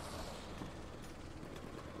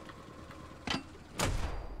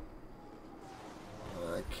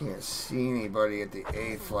 I can't see anybody at the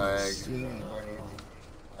A flag.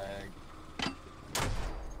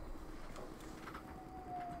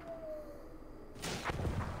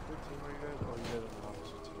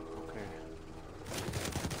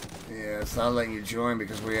 Yeah, it's not letting you join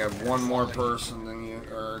because we have one more person than you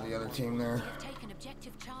or the other team there.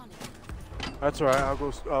 That's alright.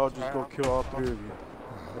 I'll just go kill all three of you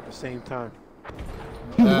at the same time.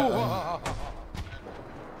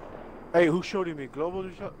 Hey, who's shooting me? Global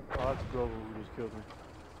just shot? Oh, that's Global who just killed me.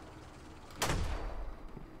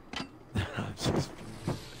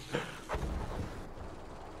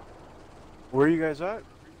 Where are you guys at?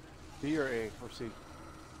 B or A or C?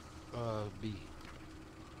 B.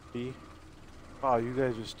 B? Oh, you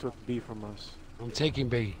guys just took B from us. I'm taking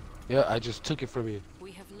B. Yeah, I just took it from you.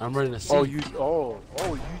 I'm running a C. Oh, you just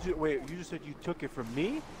said you took it from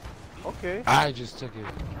me? Okay. I just took it.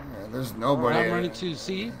 Yeah, there's nobody. I'm running to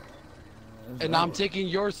C. And I'm taking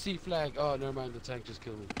your C flag. Oh, never mind. The tank just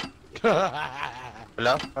killed me.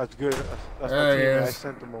 Hello? That's good. That's my teammate. I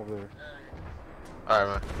sent him over there.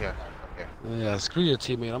 Alright, man. Yeah. Okay. Yeah, screw your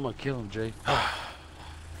teammate. I'm gonna kill him, Jay.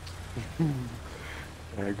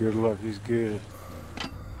 Yeah, good luck. He's good.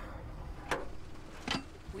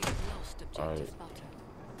 Alright.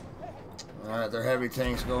 Alright, their heavy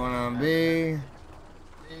tank's going on B.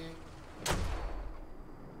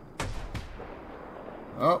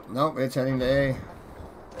 Oh, nope, it's heading to A.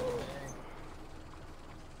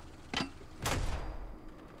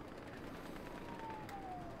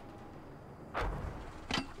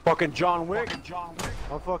 Fucking John Wick.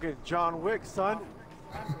 I'm fucking John Wick, son.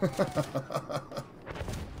 I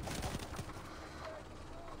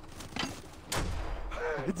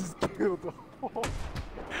just killed the whole...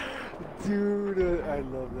 Dude, I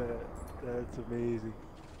love that. That's amazing.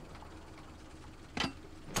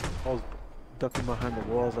 I was ducking behind the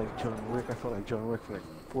walls like John Wick. I felt like John Wick for like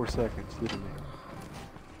 4 seconds, literally.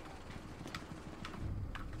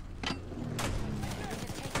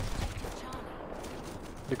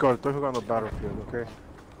 Ricardo, estoy jugando Battlefield, okay?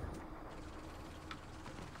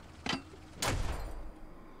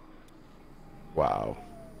 Wow.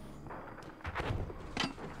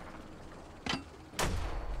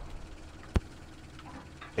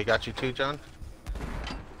 They got you too, John?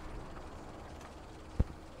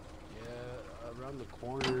 Yeah, around the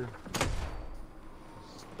corner.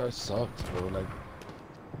 That sucks, bro. Like,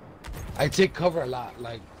 I take cover a lot,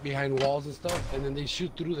 like behind walls and stuff, and then they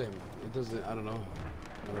shoot through them. It doesn't. I don't know.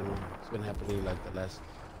 It's been happening like the last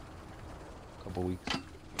couple weeks.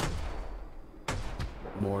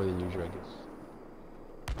 More than usual, I guess.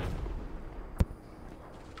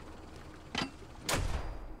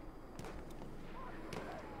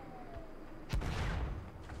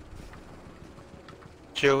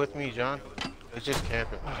 Chill with me, John. It's just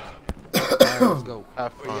camping. Alright, let's go.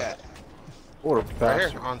 Have fun. Yeah. What a Right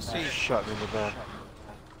bastard. here on C. Shot me in the back.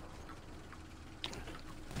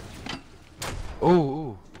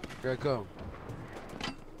 Ooh, here I come.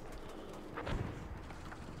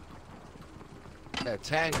 That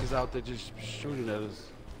tank is out there just shooting at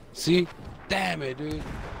us. See? Damn it, dude.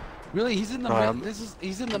 Really? He's in the middle.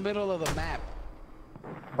 He's in the middle of the map.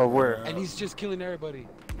 Oh, where? And he's just killing everybody.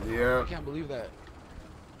 Yeah. I can't believe that.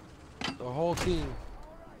 The whole team.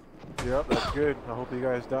 Yep, that's good. I hope you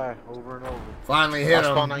guys die over and over. Finally hit him.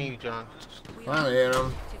 Spawn on you, John. Finally hit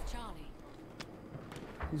him.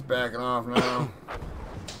 He's backing off now.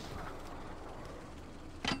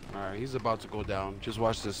 Alright, he's about to go down. Just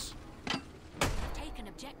watch this. Take an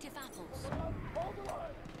objective apples.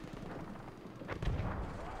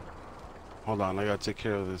 Hold on, I gotta take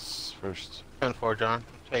care of this first. 10-4, John.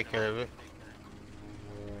 Take care of it.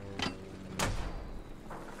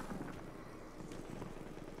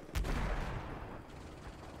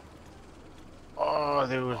 Oh,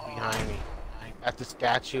 they was behind me. At the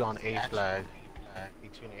statue on A flag.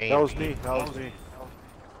 Between A that and was B. me. That was me.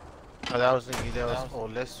 Oh, that wasn't you. That was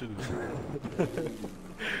Olesu.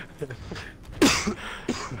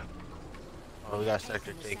 Oh, we got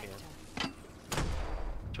sector taken.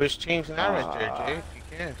 Switch teams now right there, Jay. If you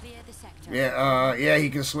can. Yeah, yeah, he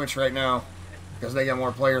can switch right now. Because they got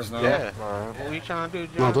more players now. Yeah. What are you trying to do,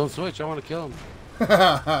 John? No, don't switch. I want to kill him.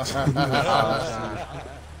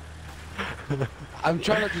 I'm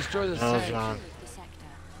trying to destroy the tank. John.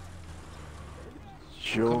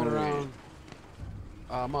 Coming around.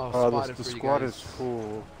 I'm all spotted the for you squad guys. is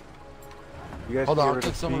full. You guys Hold can on, get rid I'll of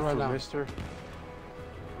kill someone Speed right for now. Mister?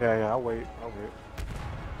 Yeah, I'll wait. I'll wait.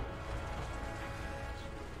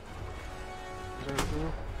 Is that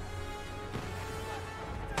cool?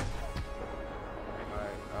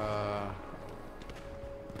 Alright,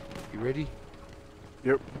 you ready?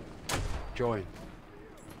 Yep. Join.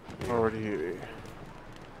 Already here.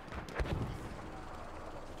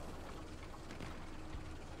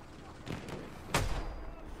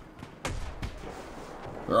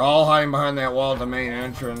 They're all hiding behind that wall at the main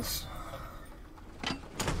entrance.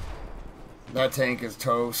 That tank is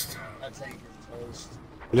toast.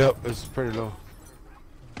 Yep, it's pretty low.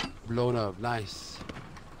 Blown up, nice.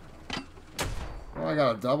 Oh, I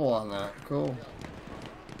got a double on that. Cool.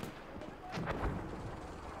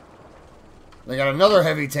 They got another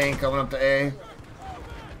heavy tank coming up to A.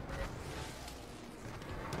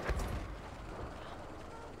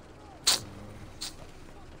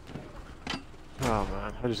 Oh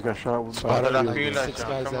man, I just got shot with Spotted by up you, six John.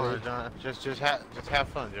 guys Come at on, it. John. Just have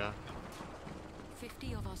fun, John.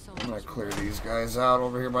 50 of our I'm soldiers. gonna clear these guys out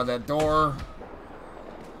over here by that door.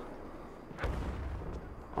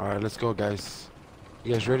 Alright, let's go, guys.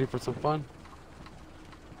 You guys ready for some fun?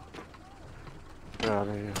 Yeah,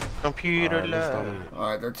 yeah. Computer Alright, let's love. start it.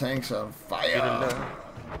 Alright, their tank's on Computer fire. love.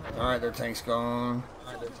 Alright, their tank's gone.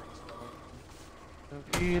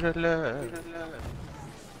 Computer love.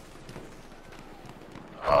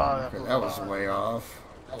 Oh, Okay, that was way off.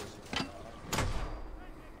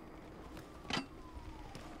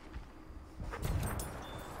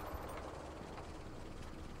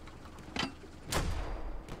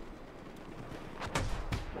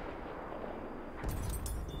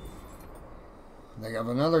 They have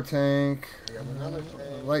another tank.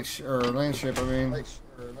 Light or land ship, I mean. The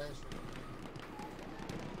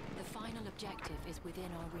final objective is within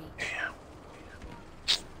our reach.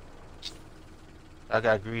 I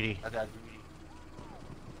got greedy.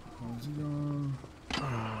 Where's he going?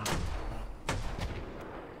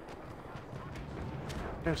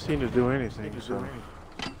 Can't seem to do anything, so.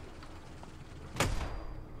 See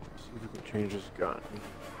if we can change his gun.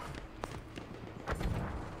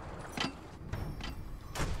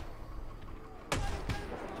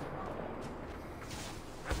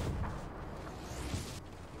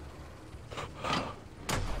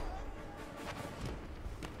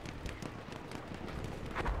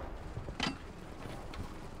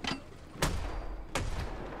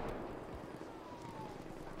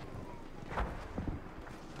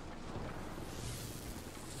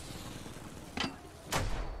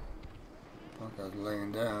 Okay,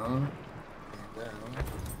 laying down.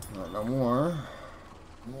 Not no more.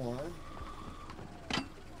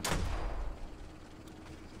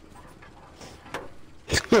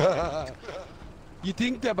 You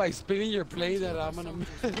think that by spinning your plane that I'm gonna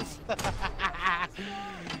miss?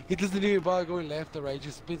 He doesn't even bother going left or right. He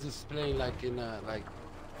just spins his plane like in a, like,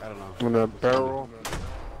 I don't know. In a barrel.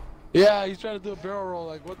 Yeah, he's trying to do a barrel roll.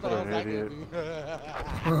 Like, what the hell What is an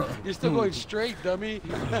that gonna do? You're still going straight, dummy.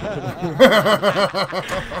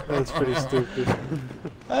 That's pretty stupid.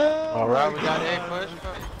 Alright, we got A push.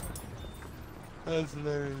 That's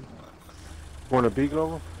hilarious. Want a B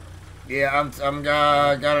global? Yeah, I'm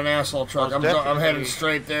got an asshole truck. Most I'm heading definitely.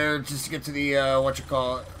 straight there just to get to the what you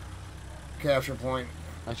call it, capture point.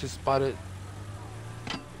 I just spotted.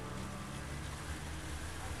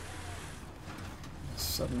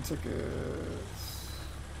 7 tickets.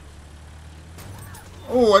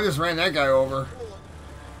 Oh, I just ran that guy over.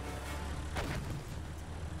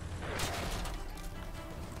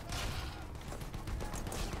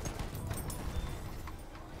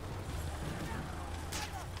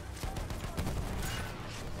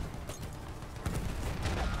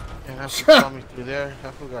 And I saw me through there.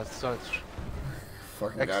 I forgot such.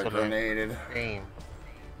 Fucking got grenaded. Aim.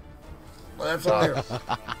 Well, that's only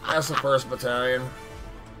that's the 1st battalion.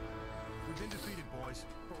 We've been defeated, boys,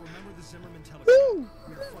 but remember the Zimmerman telegram.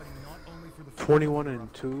 We are fighting not only for the 21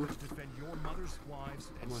 and 2. defend your mothers, wives,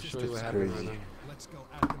 and I'm gonna show sisters. you what happened right now. Let's go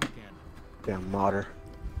at them again. Damn modder.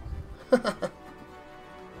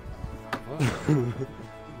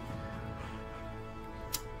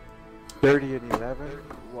 30 and 11.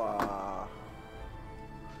 Wow.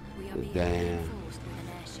 We are being Damn. reinforced with an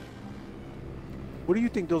airship. What do you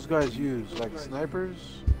think those guys use? Like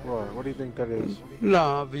snipers? What do you think that is?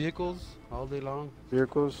 Nah, vehicles all day long.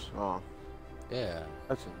 Vehicles? Oh, Yeah,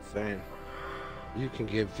 that's insane. you can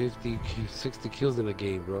get 50, 60 kills in a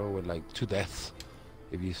game, bro, with like 2 deaths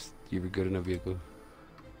if you're good in a vehicle.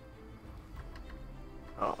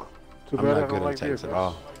 Oh, too I'm bad I not don't good at like tanks vehicles. at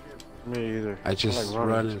all. Me either. I just like run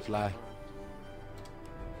running. and fly.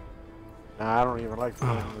 Nah, I don't even like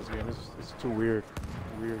flying in this game. It's too weird.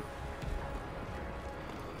 Weird.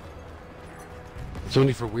 It's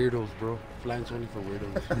only for weirdos, bro. Flying's only for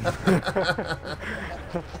weirdos.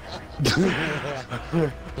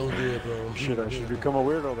 Don't do it, bro. Shit, I should become a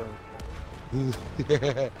weirdo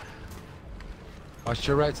then. Watch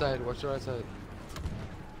your right side. Watch your right side.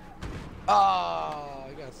 Oh,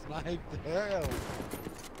 I got sniped. Hell.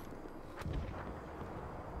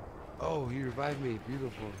 Oh, he revived me.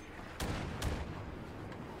 Beautiful.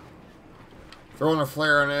 Throwing a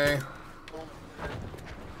flare in A.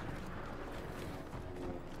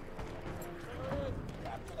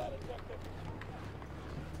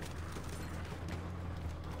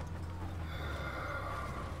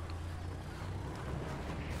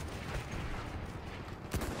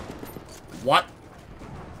 What?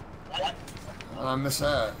 I missed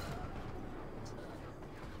that.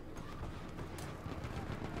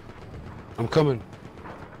 I'm coming.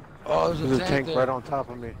 Oh, There's a tank right on top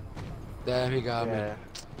of me. Damn, he got Yeah.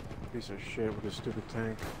 Piece of shit with a stupid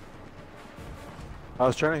tank. I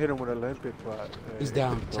was trying to hit him with a limpet, but He's it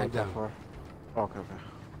down. didn't go Tank that down. far. Okay, okay.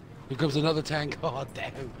 Here comes another tank. Oh,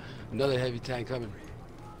 damn. Another heavy tank coming.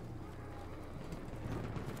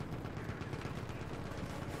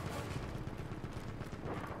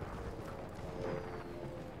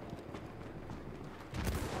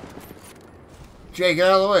 Jay, get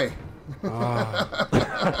out of the way.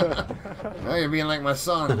 Ah. Now you're being like my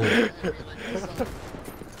son. I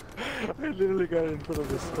literally got in front of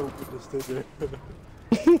the scope and just stood there.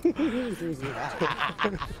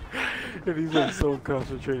 And he's like so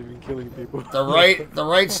concentrated in killing people. The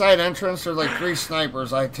right side entrance, there's like 3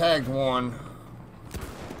 snipers. I tagged one.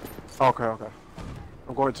 Okay, okay.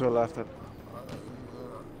 I'm going to the left then.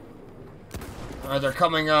 Alright, they're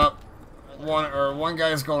coming up. One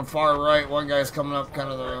guy's going far right, one guy's coming up kind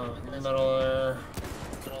of the middle there.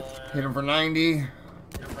 Hit him for 90.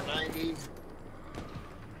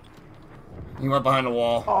 He went behind the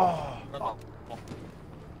wall. Oh.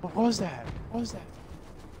 What was that? What was that?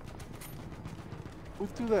 Who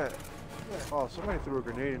threw that? Oh, somebody threw a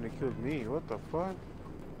grenade and it killed me. What the fuck?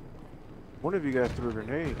 One of you guys threw a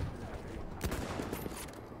grenade.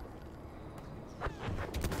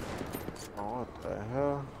 Oh, what the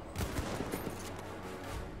hell?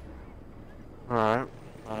 Alright,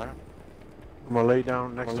 alright. I'm gonna lay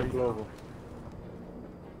down next to Global.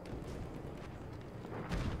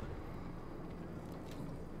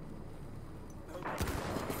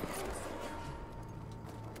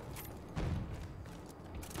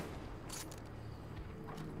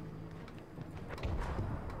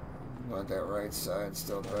 Got that right side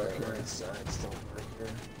still back here.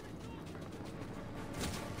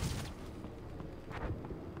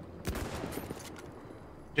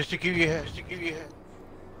 Just to give you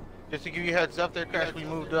heads up there, Crash, we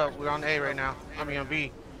moved up. We're on A right now. I mean on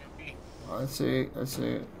B. I see it.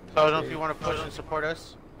 So I don't know if you want to push and support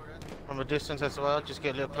us from a distance as well. Just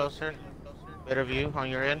get a little closer. Better view on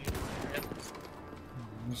your end.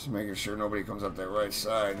 Just making sure nobody comes up that right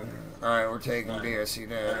side. Alright, we're taking B, I see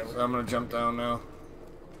that. So I'm gonna jump down now.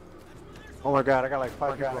 Oh my god, I got like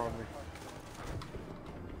 5 people on me.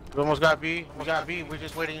 We almost got B. We got B. We're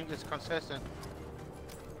just waiting. It's consistent.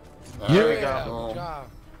 There we Yeah, go. good job.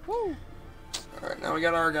 Woo. Alright, now we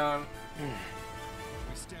got Argon.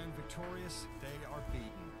 We stand victorious, they are beaten.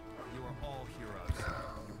 You are all heroes.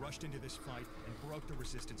 You rushed into this fight and broke the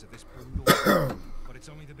resistance of this brutal but it's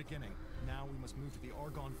only the beginning. Now we must move to the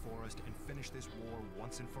Argonne Forest and finish this war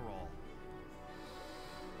once and for all.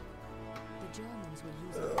 The Germans were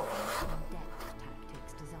using in-depth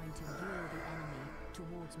tactics designed to lure the enemy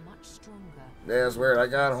towards much stronger. Yeah, it's weird. I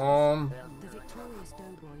got home, The victorious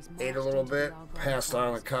doughboys ate a marched little into the bit, Argonne passed out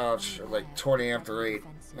on the Forest, couch at like 20 after 8.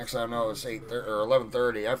 Next thing I know, it's 8:30 or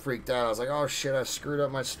 11:30. I freaked out. I was like, "Oh shit! I screwed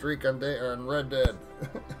up my streak on Red Dead."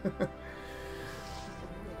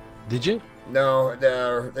 Did you? No,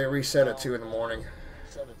 they reset at 2 in the morning.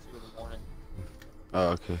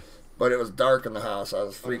 Oh, okay. But it was dark in the house. I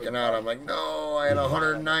was freaking out. I'm like, "No, I had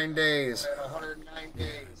 109 days."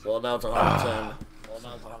 Well, now it's 110.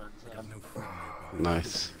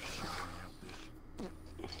 Nice.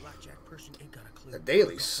 The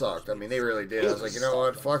daily sucked. I mean, they really did. I was like, you know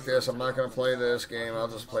what? Fuck this. I'm not going to play this game. I'll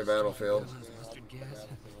just play Battlefield.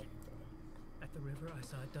 At the river, I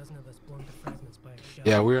saw a dozen of us blown to fragments by a shell.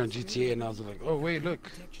 Yeah, we were on GTA, and I was like, oh, wait, look.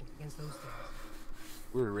 Protection against those things.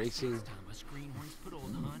 We were racing. Time a Greenhorns put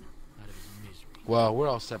old Hun out of his misery. Well, we're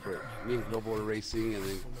all separate. Me and Global were racing, and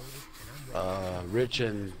then Rich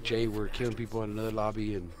and Jay were killing people in another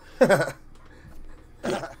lobby, and I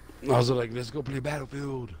was like, let's go play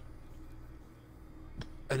Battlefield.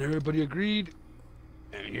 And everybody agreed,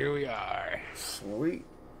 and here we are. Sweet.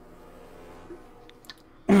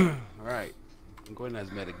 Alright, I'm going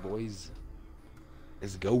as medic, boys.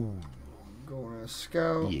 Let's go. Going as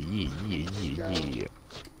scout. Yeah. Is that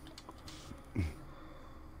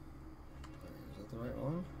the right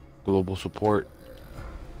one? Global support.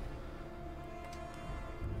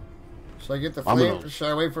 Should I get the flame? Should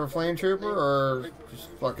I wait for a flame trooper or just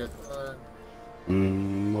fuck it?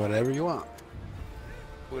 Whatever you want.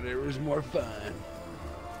 Whatever's more fun.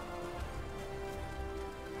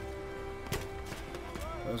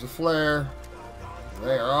 There's a flare.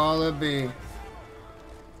 They are all that be.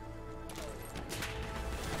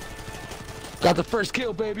 Got the first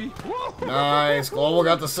kill, baby. Woo! Nice. Global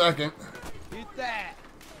got the second. Eat that.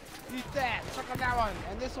 Eat that. Check out that one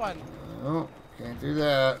and this one. Oh, can't do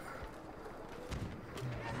that.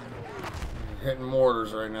 Hitting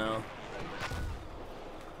mortars right now.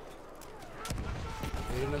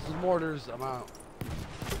 Hitting us with mortars. I'm out.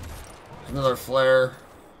 Another flare.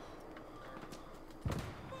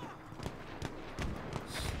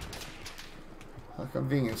 How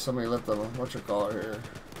convenient somebody left them. Whatchamacallit here.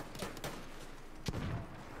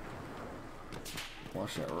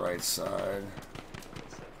 Watch that right side.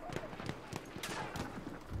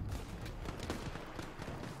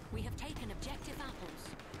 We have taken objective apples.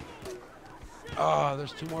 Oh,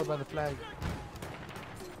 there's 2 more by the flag.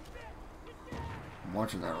 I'm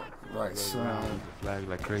watching that right side. The flag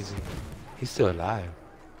like crazy. He's still alive.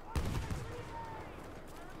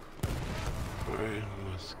 Alright,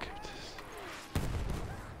 let's skip this.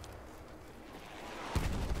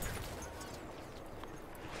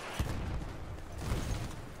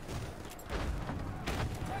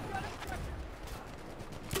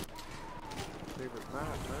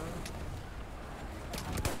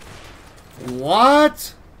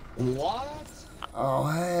 What? What? Oh,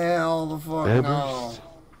 hell the fuck no.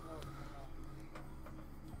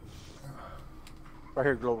 Right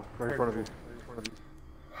here, Global. Right in front of you.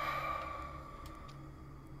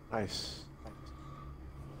 Nice.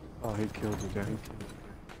 Oh, he killed the guy.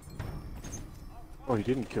 Oh, he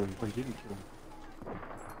didn't kill him. Oh, he didn't kill him.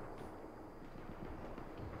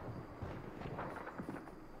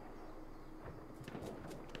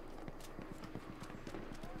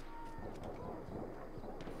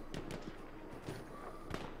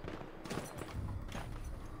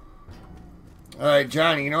 Alright,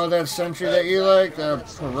 Johnny, you know that sentry that you like? The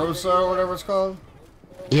Perosa or whatever it's called?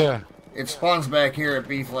 Yeah. It spawns back here at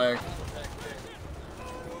B flag.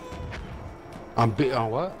 On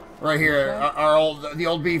what? Right here, the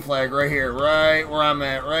old B flag right here, right where I'm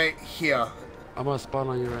at, right here. I'm gonna spawn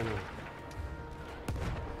on you right now.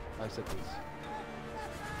 5 seconds.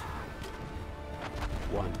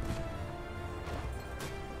 1.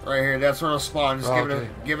 Right here, that's where it'll spawn. Just Oh,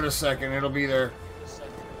 give it a second, it'll be there.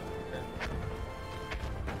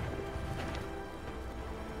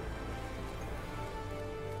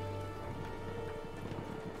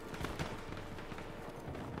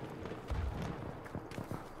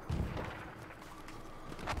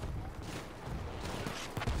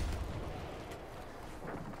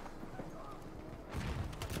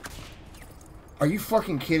 Are you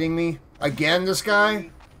fucking kidding me? Again, this guy?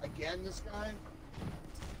 Again, this guy?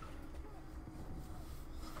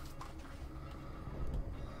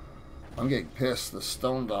 I'm getting pissed. The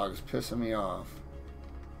stone dog's pissing me off.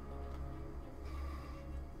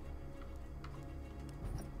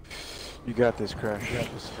 You got this, Crash. You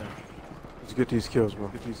got this. Let's get these kills, bro.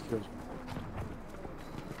 Get these kills.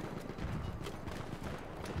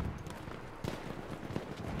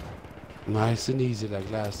 Nice and easy like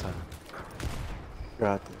last time.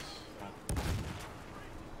 Got this.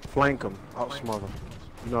 Flank them. Outsmart them.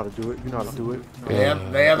 You know how to do it. You know how to do it.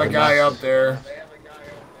 They have a guy up there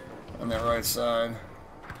on that right side.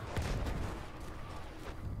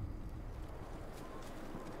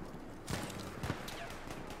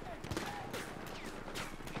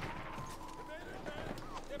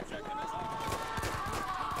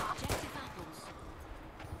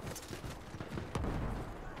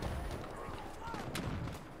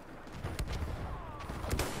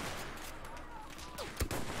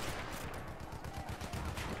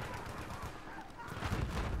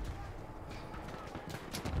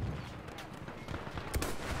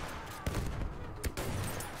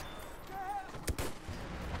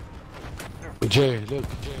 Jay, look.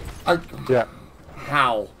 Yeah.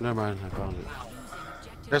 How? Never mind, I found it.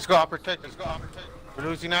 Let's go, I'll protect you. Let's go, I'll protect you. We're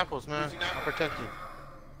losing apples, man. I'll protect you.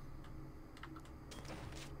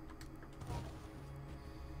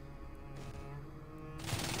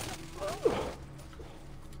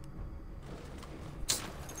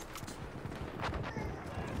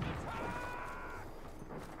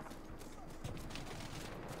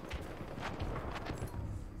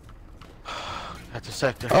 That's a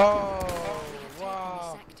sector. Oh,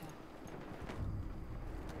 wow.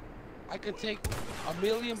 I can take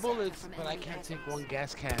 1,000,000 bullets, but I can't take one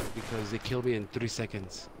gas can because they kill me in 3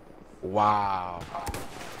 seconds. Wow.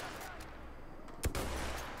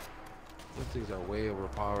 Those things are way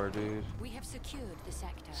overpowered, dude. We have secured the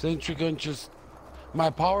sector. Sentry gun just... My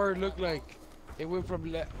power looked like it went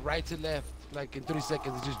from right to left. Like in 3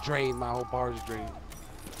 seconds, it just drained. My whole power just drained.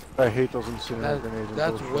 I hate those incendiary grenades.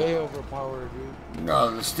 That's way overpowered, dude.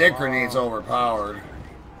 No, the stick grenade's overpowered.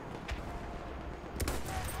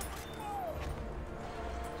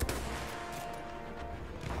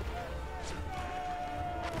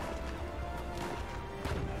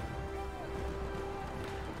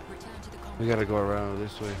 We gotta go around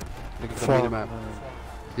this way. Look at the mini map.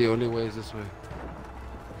 The only way is this way.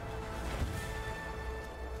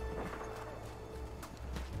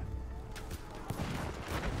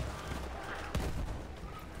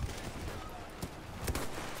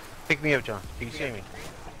 Pick me up, John. Can you see me?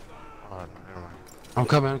 Oh, no, never mind. I'm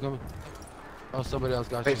coming, I'm coming. Oh, somebody else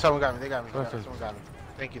got you. Hey, someone got me. They got me. Perfect. Someone got me.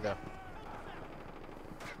 Thank you, though.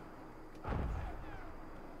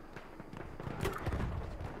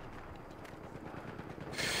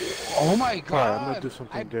 Oh my god! I'm gonna do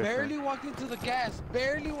something I different. barely walked into the gas,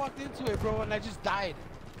 barely walked into it, bro, and I just died.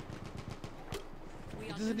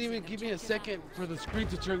 It doesn't even give me a second for the screen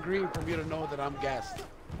to turn green for me to know that I'm gassed.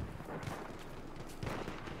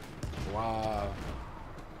 Wow.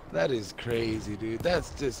 That is crazy, dude.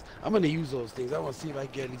 That's just... I'm gonna use those things. I wanna see if I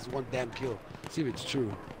get at least one damn kill. See if it's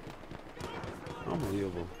true.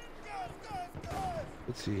 Unbelievable.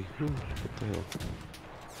 Let's see. What the hell?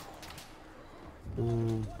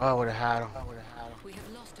 I would have had him. We have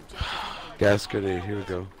lost objective. Gas grenade, here we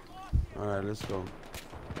go. Alright, let's go.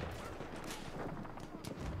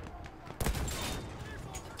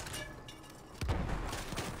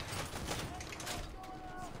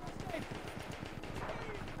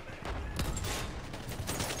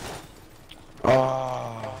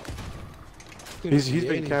 Oh. He's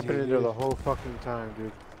been camping in there the whole fucking time,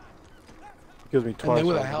 dude. Kills me twice. And then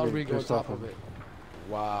with a I'm hell getting rig on pissed top off of him. it.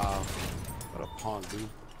 Wow. What a pawn, dude.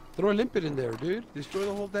 Throw a limpet in there, dude. Destroy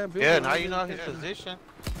the whole damn building. Yeah, now you know his position.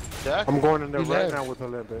 Jack? I'm going in there He right left. now with a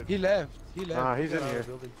limpet. He left. He left. Nah, he's Get in out of here. the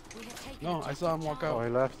building. No, I saw him walk out. Oh, he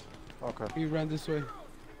left? Okay. He ran this way.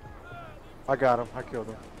 I got him. I killed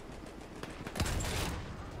him.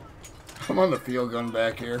 I'm on the field gun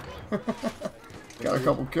back here. Got a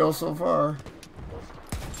couple kills so far.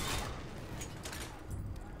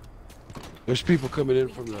 There's people coming in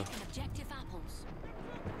from the... Objective apples.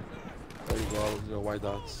 There you go, the white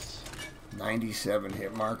dots. 97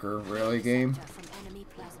 hit marker. Really, game? From enemy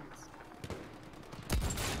presence.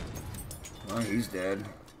 Oh, he's dead.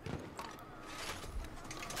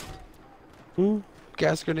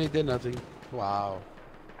 Gas grenade did nothing. Wow.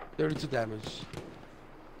 32 damage.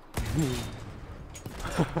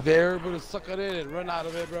 They're able to suck it in and run out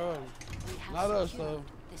of it, bro. Not us, though.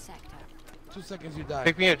 2 seconds, you die.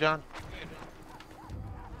 Pick me up, John.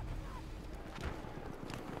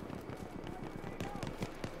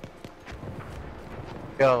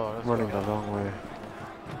 Yo, I'm running the wrong way.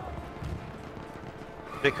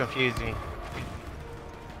 Bit confusing.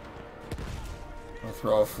 I'll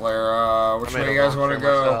throw a flare. Which way you guys want to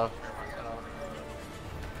go?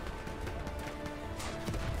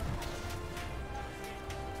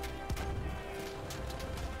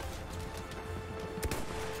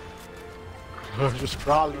 Just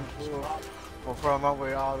crawling. Well, from my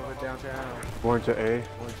way all the way downtown. Going to A.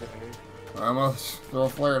 I'm gonna throw a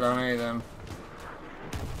flare down A then.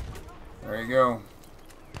 There you go.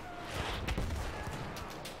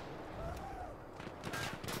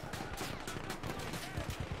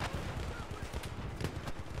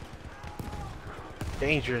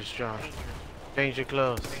 Dangerous, John. Danger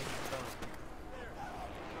close.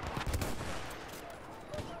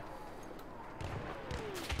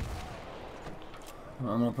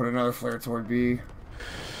 I'm gonna put another flare toward B.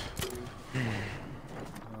 There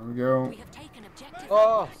we go.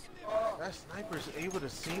 Oh! That sniper's able to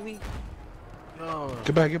see me? No.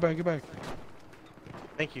 Get back.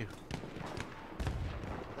 Thank you.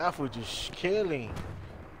 That fool just killing.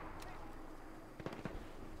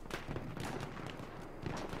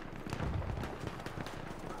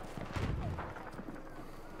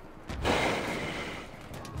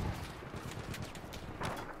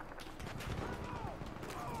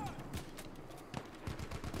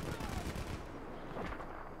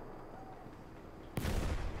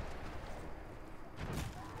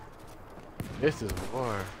 This is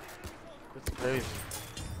war. It's crazy.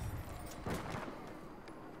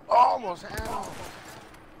 Almost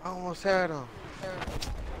had him.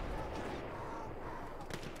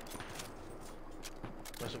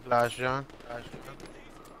 What's the flash, John?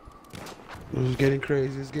 It's getting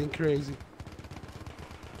crazy.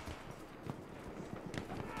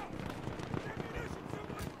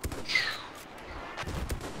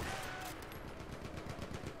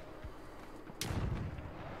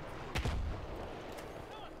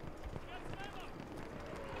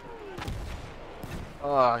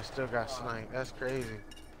 Oh, I still got sniped. That's crazy.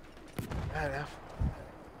 Oh,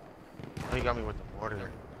 he got me with the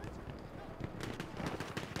mortar.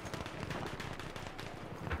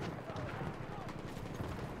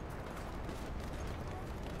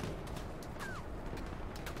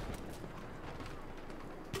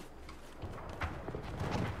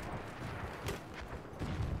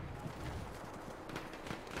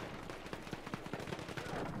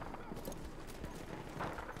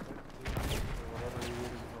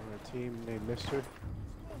 Team named Mister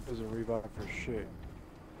doesn't revive for shit.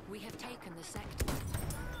 We have taken the sector.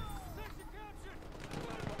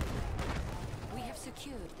 We have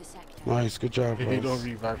secured the sector. Nice, good job, He boys. don't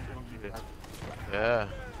revive for shit. Yeah.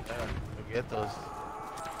 Forget those.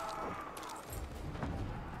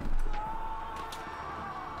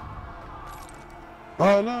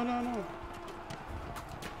 Oh, no.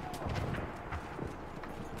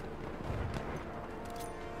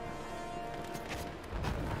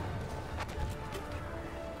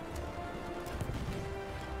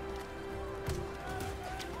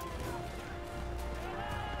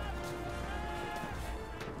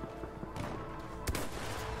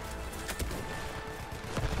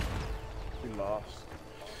 Lost.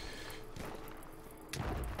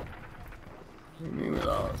 We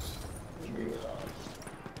lost.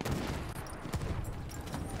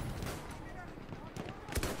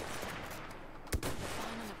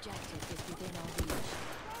 Final objective is within our reach.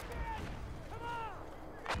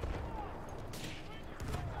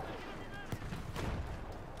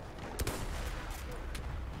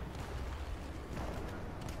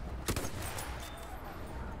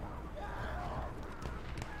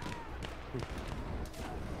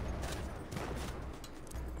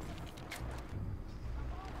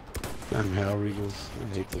 Damn hell, Regals.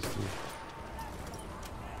 I hate this thing.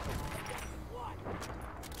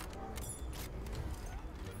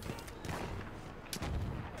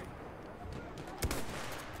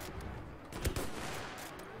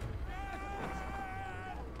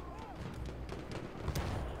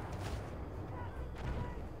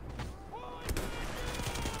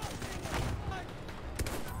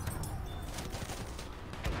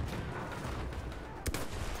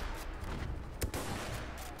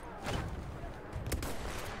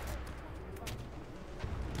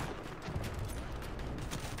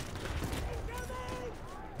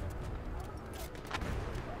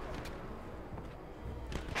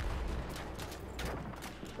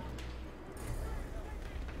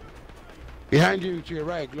 Behind you, to your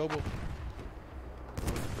right, Global.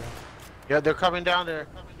 Yeah, they're coming down there.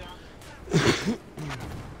 We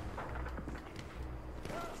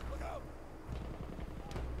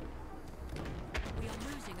are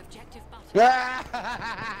losing objective button.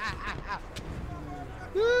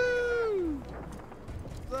 Woo!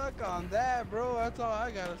 Suck on that, bro. That's all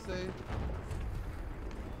I gotta say.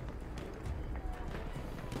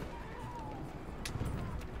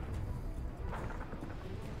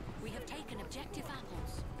 We have taken objective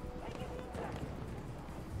apples.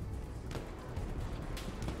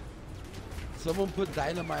 Someone put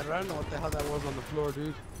dynamite. I don't know what the hell that was on the floor,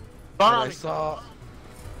 dude. But I saw.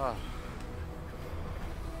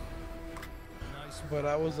 But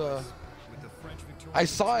I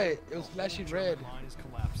saw it. It was flashing red.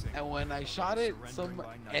 And when I shot it, some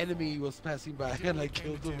enemy was passing by, and I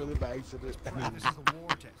killed him with it by accident.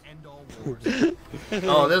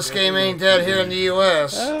 Oh, this game ain't dead here in the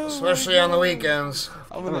U.S., especially on the weekends.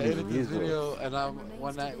 I'm gonna edit this video, and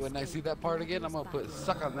when I see that part again, I'm gonna put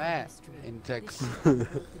 "suck on that" in text. You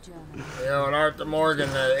know, and Arthur Morgan,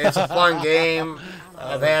 it's a fun game.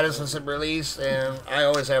 I've had it since it released, and I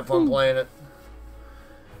always have fun playing it.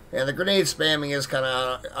 And the grenade spamming is kind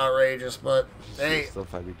of outrageous, but hey,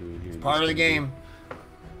 stuff I be doing here part of the game.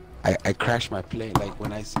 I crashed my plane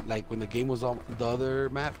when the game was on the other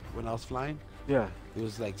map when I was flying. Yeah. There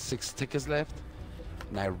was like 6 tickets left,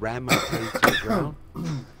 and I ran my plane to the ground,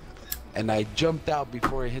 and I jumped out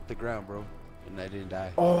before it hit the ground, bro, and I didn't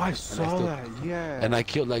die. Oh, I saw that. Yeah. And I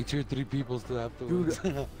killed like 2 or 3 people still afterwards.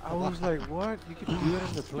 Dude, I was like, what? You can do that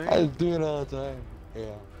in the plane? I do it all the time.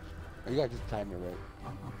 Yeah. You gotta just time it right.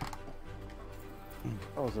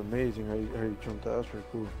 That was amazing how you jumped out. That's pretty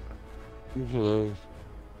cool.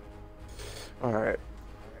 Alright.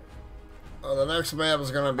 Oh, the next map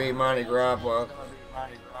is going to be Monte Grappa.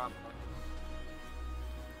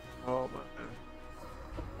 Oh, man.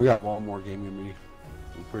 We got one more game in me.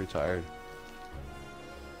 I'm pretty tired.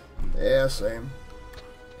 Yeah, same.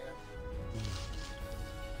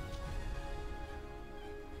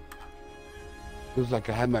 It was like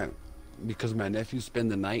I had because my nephew spent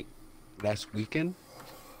the night last weekend.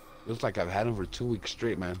 It was like I've had him for 2 weeks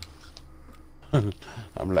straight, man. I'm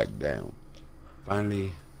like, damn.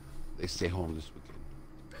 Finally, they stay home this weekend.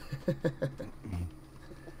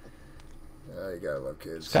 Oh, you gotta love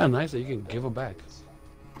kids. It's kind of nice that you can give them back.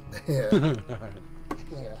 Yeah.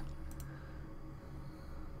 Yeah.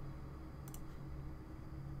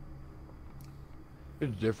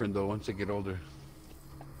 It's different though once they get older.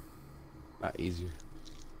 Not easier.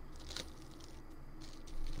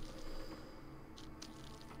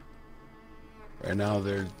 Right now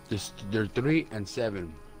they're 3 and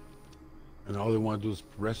 7, and all they want to do is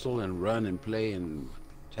wrestle and run and play and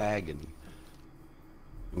tag, and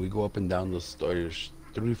we go up and down those stairs,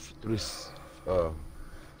 three flight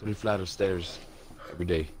of stairs every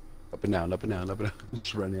day, up and down, up and down, up and down,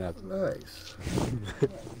 just running out. Nice.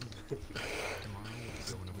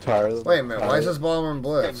 Tired. Wait a minute, why is this Ballroom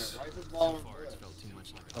Blitz? Ballroom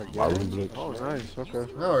Blitz. Oh, nice. Okay.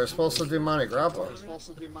 No, we're supposed to do Monte Grappa.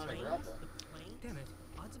 Damn it.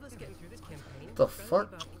 Odds of us getting through this campaign. The fuck?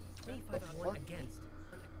 About 25 to 1 against.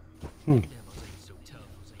 Devils ain't so tough.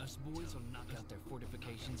 Us boys will knock out their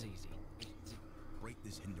fortifications easy. Break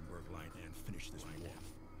this Hindenburg line and finish this war.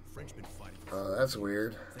 French been fighting. Oh, that's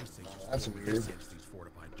weird. That's weird. Against these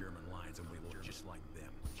fortified German lines, and we look just like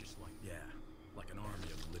them. Just like, yeah, like an army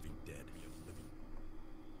of living dead.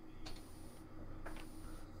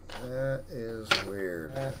 That is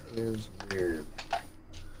weird. That is weird.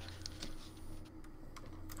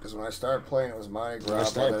 Because when I started playing, it was Monte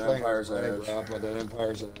Grappa, then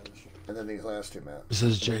Empire's Edge, and then these last 2 maps. This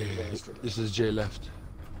is Jay. This is Jay left.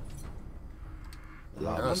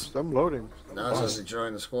 I'm loading. Now it says to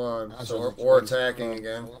join the squad, so we're attacking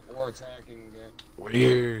again.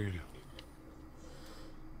 Weird.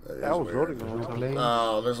 That I was weird. loading the whole time.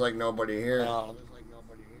 Oh, there's like nobody here.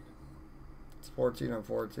 It's 14 on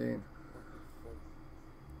 14.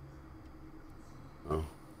 Oh.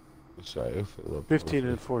 Sorry, 15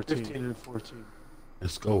 and 14. 15 and 14.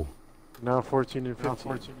 Let's go. Now 14 and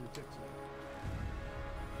 15.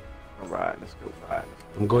 Alright, let's go. Alright.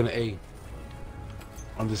 I'm going to A.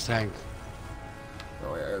 On this tank.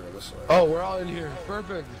 Oh yeah, I go this way. Oh, we're all in here.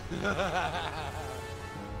 Perfect.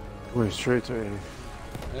 Going straight to A. I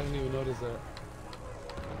didn't even notice that.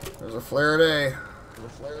 There's a flare at A.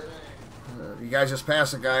 You guys just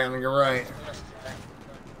passed a guy on your right.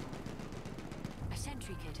 A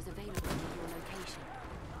sentry kit is available near your location.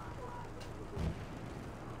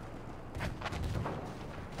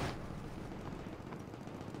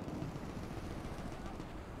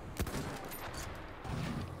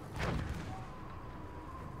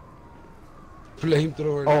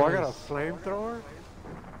 Flamethrower. Oh, I got a flamethrower?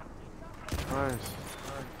 Nice.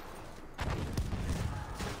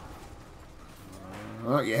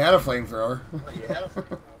 Oh, you had a flamethrower.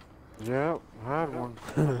 Yeah, I had one.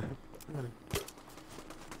 Damn.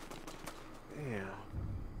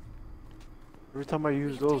 Every time I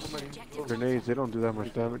use those grenades, they don't do that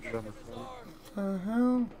much damage. The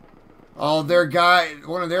hell? Oh, their guy,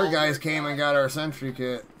 one of their guys came and got our sentry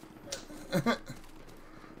kit.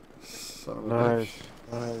 Son of a bitch.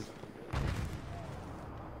 Nice.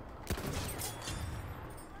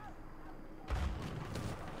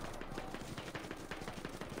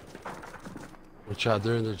 Watch out,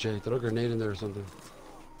 they're in there, Jay. Throw a grenade in there or something.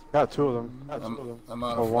 Got two of them. I'm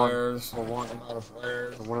out of flares. I'm out of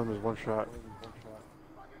flares. One of them is one shot.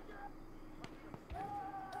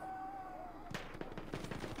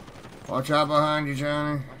 Watch out behind you,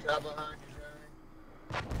 Johnny.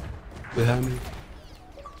 Behind me.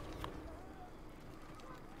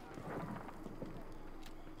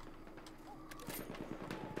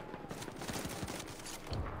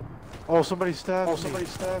 Oh, somebody stabbed me.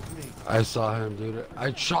 I saw him, dude.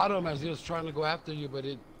 I shot him as he was trying to go after you, but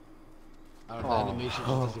it... I don't know, the animation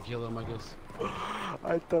just doesn't kill him, I guess.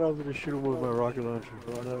 I thought I was gonna shoot him with my rocket launcher.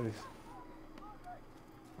 Oh, nice.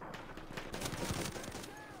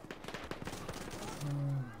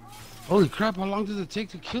 Holy crap, how long does it take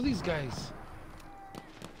to kill these guys?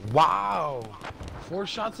 Wow! 4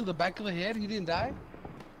 shots to the back of the head, he didn't die?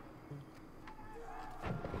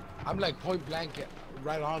 I'm like point blank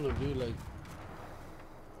right on him, dude, like...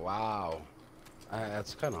 Wow.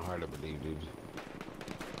 That's kind of hard to believe, dude.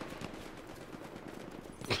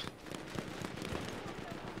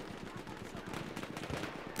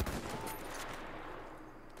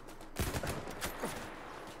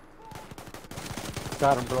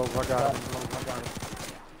 Got him, bro. I got him.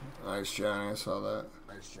 Nice, Johnny. I saw that.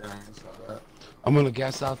 I'm gonna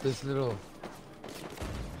gas out this little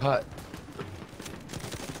hut.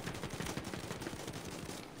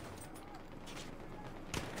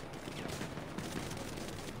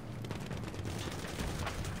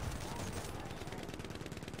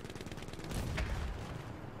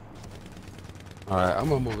 Alright, I'm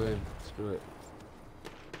gonna move in. Screw it.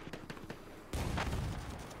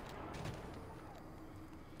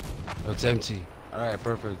 Oh, it's empty. Alright,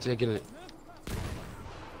 perfect. Taking it.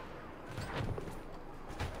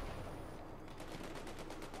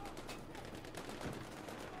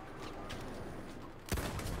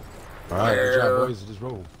 Alright, good job, boys. Just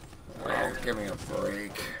roll. Oh, give me a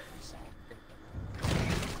break.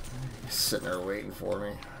 He's sitting there waiting for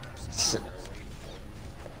me.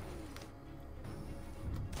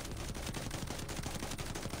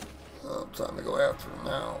 Oh, time to go after him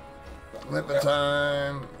now. Limping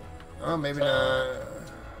time. Oh, maybe not.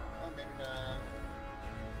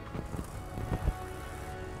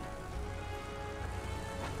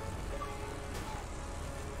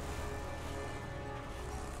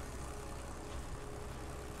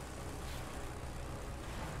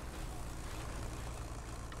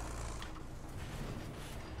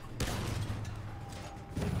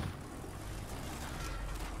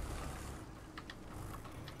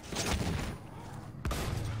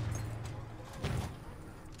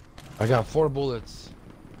 I got 4 bullets.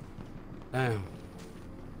 Damn.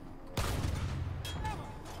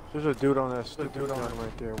 There's a dude on that stupid gun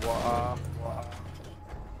right there. Wow.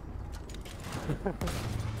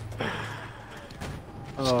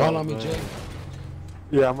 Spawn on me, Jay.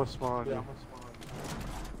 Yeah, I'm gonna spawn.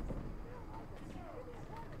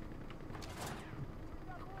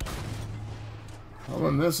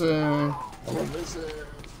 I'm missing.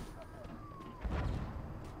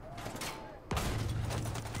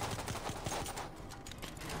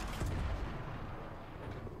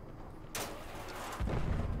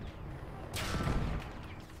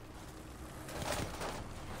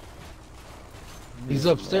 He's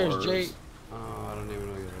upstairs, Jay. Oh, I don't even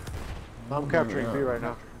know yet. I'm capturing B right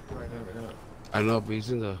now. I know, but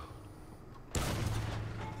he's in the...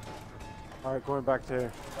 Alright, going back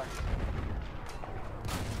there.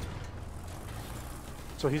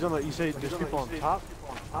 So he's on the... You say there's people on top?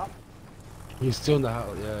 He's still in the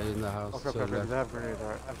house. Yeah, in the house. Okay, okay, they have grenades,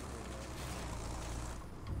 alright.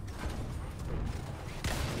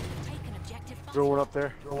 Throw one up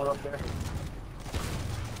there.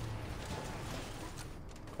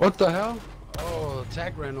 What the hell? Oh, the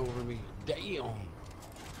tank ran over me. Damn.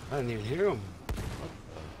 I didn't even hear him.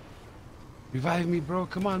 Revive me, bro.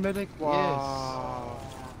 Come on, medic. Wow.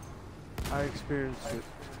 Yes. I experienced it.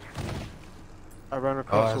 I ran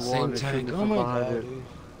across the wall and tank. it Oh my behind god, it. dude.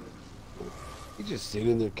 He just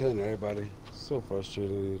sitting there killing everybody. So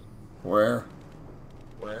frustrated. Where?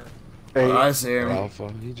 Hey, Oh, I see him. At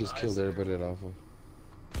Alpha. He just killed everybody at Alpha.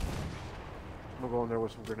 I'm gonna go in there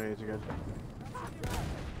with some grenades again.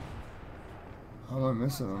 How am I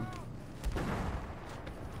missing him?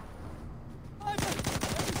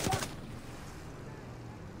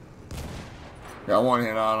 Got one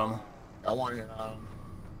hit on him.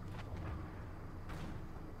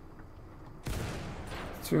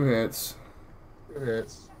 2 hits.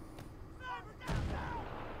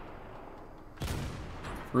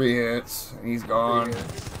 3 hits, and he's gone.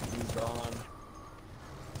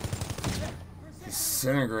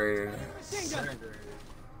 Disintegrated.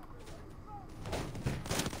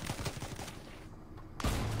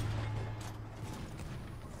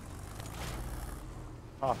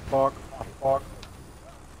 Ah, fuck. Ah, fuck.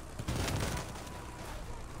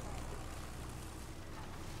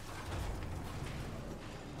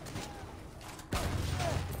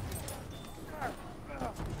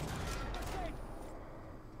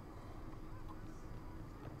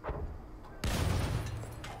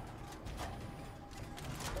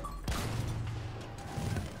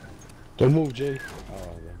 Don't move, Jay.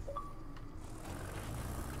 Oh, yeah.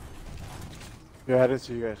 Yeah, I didn't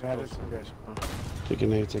see you guys. Take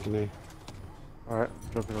an A, take an A. Alright,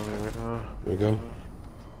 jumping on there right now. There we go.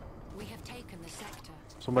 We have taken the sector.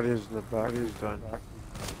 Somebody is in the back. He's done. Clear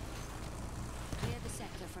the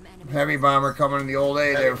sector from enemy. Heavy bomber coming in the old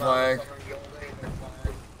A there, Flag.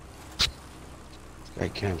 This guy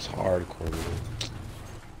camps hardcore, man.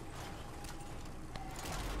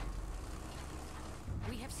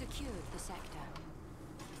 We have secured the sector.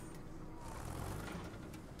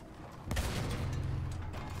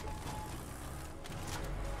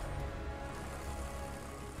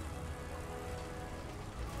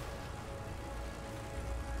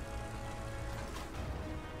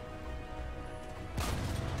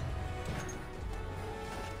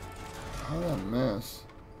 How did I miss?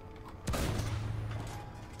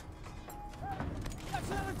 That's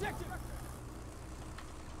an objective.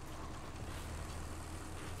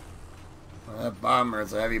 That bomber,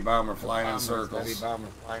 it's a heavy bomber flying in circles. Heavy bomber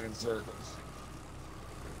flying in circles.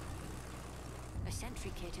 A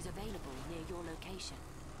sentry kit is available near your location.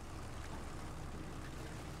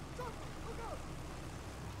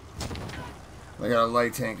 They got a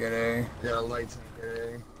light tank at A.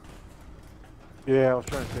 Yeah, I was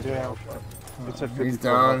trying to take it out. It's at 50. He's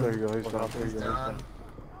done. There you go. He's done. There you go. He's done.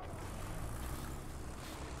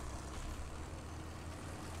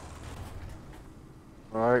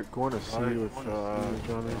 Alright, going to see with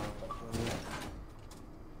Johnny.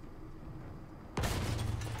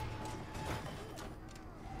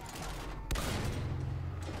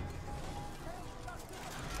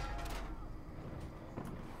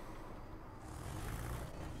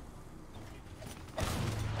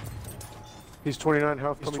 He's 29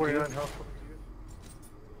 health. He's 29 health.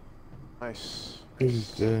 Nice.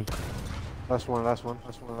 He's dead. Last one. Last one.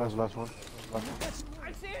 Last one. I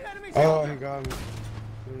see an enemy. Oh, he got me.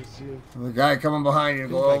 Let me see him. The guy coming behind you,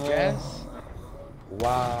 Global. Gas?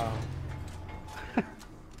 Wow.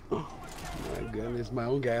 My goodness, my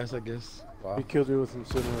own gas, I guess. Wow. He killed you with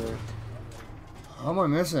incinerator. How am I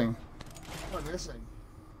missing?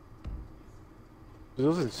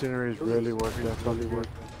 Those incinerators really work. That probably work.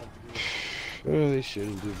 They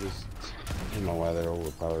shouldn't do this. I don't know why they're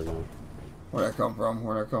overpowered now. Where'd that come from?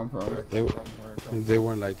 They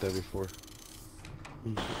weren't like that before.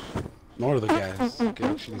 Nor the gas. You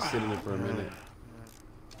can actually sit in it for a minute.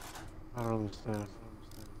 I don't understand.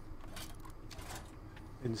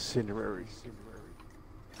 Incinerary.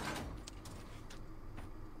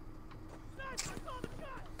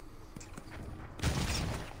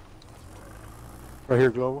 Right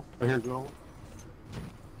here, Global.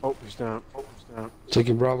 Oh, he's down.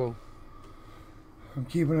 Taking Bravo. I'm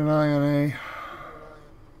keeping an eye on A.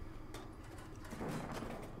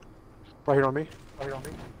 Right here on me.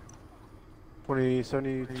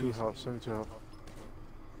 72 health.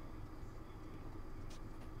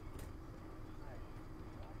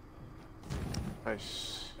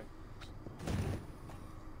 Nice.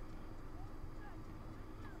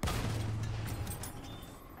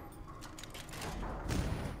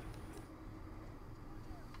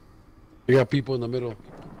 We got people in the middle.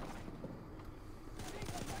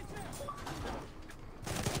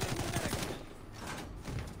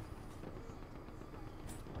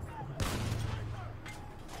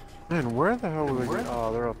 Man, where the hell were they?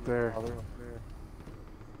 Oh, they're up there.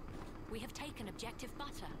 We have taken objective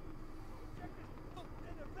butter.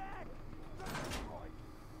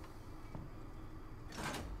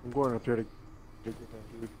 I'm going up there to get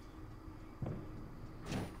that dude.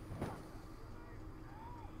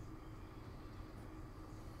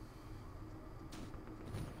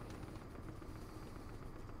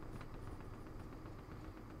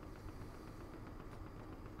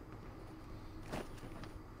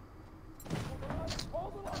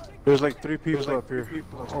 There's like 3 people up here.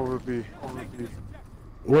 Over B.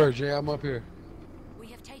 Where, Jay? I'm up here.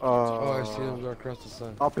 We have taken Oh, I see them go across the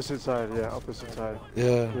side. Opposite side, yeah, opposite side.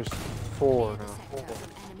 Yeah. There's 4 now.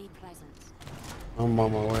 enemy presence. I'm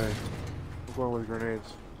on my way. I'm going with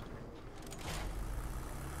grenades.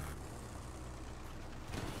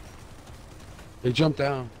 They jumped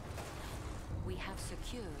down. We have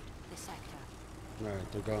secured the sector.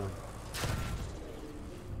 Alright, they're gone.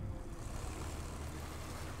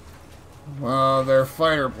 Well, their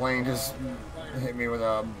fighter plane just hit me with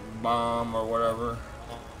a bomb or whatever.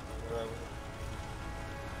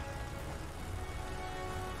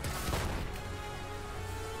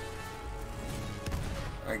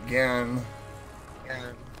 Again.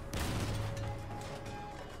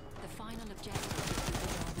 The final objective is within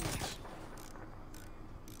our reach.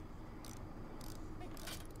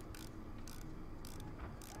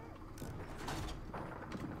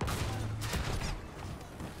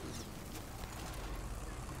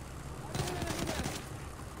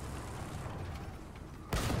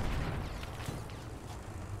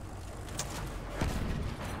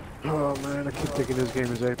 Oh man, I keep thinking this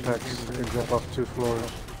game is Apex. I can jump off 2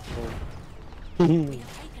 floors. We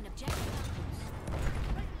have taken objective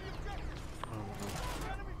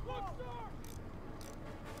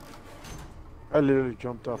I literally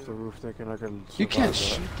jumped off the roof thinking I could survive You can't that.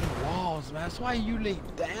 shoot the walls, man. That's why you lay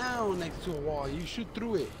down next to a wall. You shoot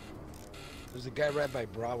through it. There's a guy right by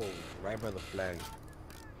Bravo, right by the flag.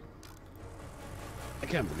 I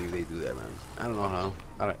can't believe they do that, man. I don't know how.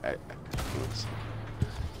 Let's see.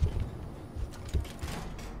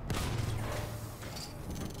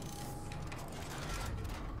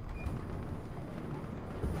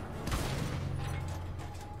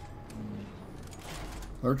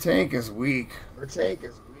 Their tank is weak.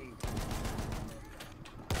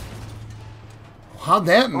 How'd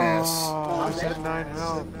that miss? Oh, I said 9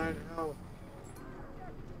 health.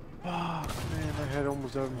 Fuck, man, I had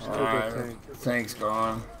almost killed that tank. Tank's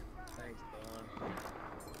gone.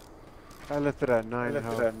 I left it at 9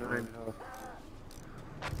 health.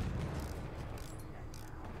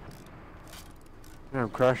 Damn,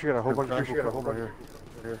 Crash, you got a whole bunch of people coming right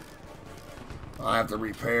here. I have to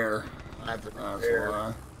repair. That's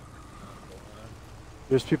why.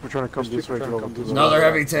 There's people trying to come this way. Another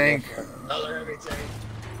heavy tank.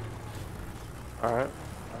 Alright.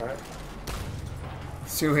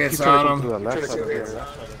 2 hits on him.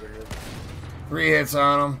 3 hits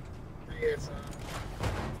on him.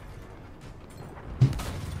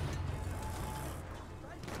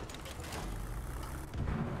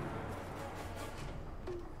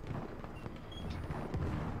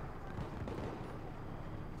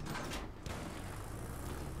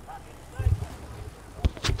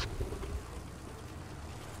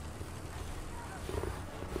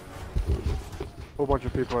 Whole bunch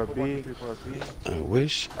of people at B. I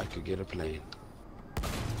wish I could get a plane.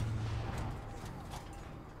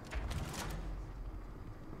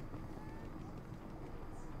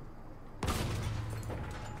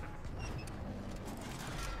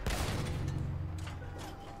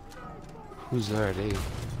 Who's there? They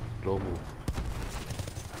global.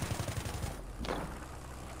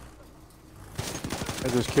 I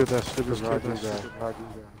just killed that stupid Rocky guy.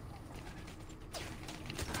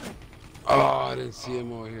 Oh, I didn't see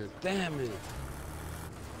him over here. Damn it.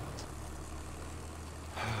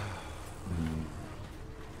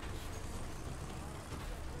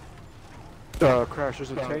 Crash,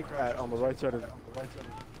 there's a tank on the right side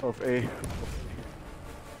of A.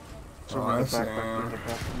 Oh, I see him.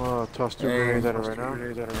 I'm gonna toss 2 grenades at it right now.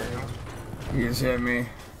 He just hit me.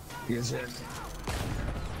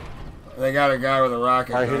 They got a guy with a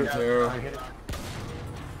rocket gun too.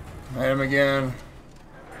 Hit him again.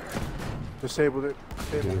 Disabled it.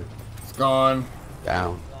 It's gone.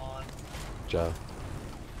 Down. Joe.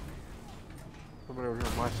 Somebody over here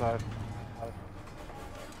on my side.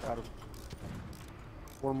 Got him.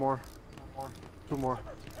 One more. 2 more.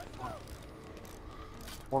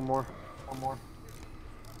 One more.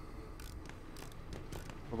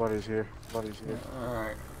 Nobody's here.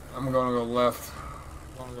 Alright. I'm gonna go left.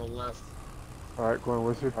 Alright, going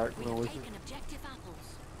with you. Taken objective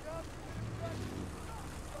apples.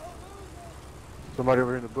 Somebody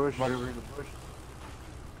over in the bush.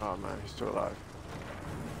 Oh man, he's still alive.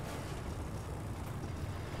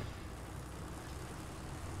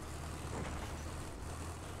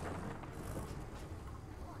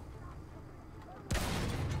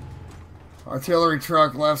 Artillery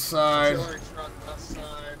truck left side.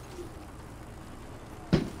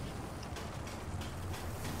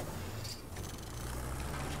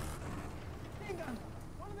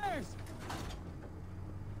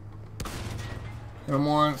 Hit him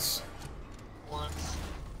once.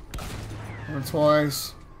 Hit him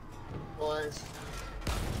twice.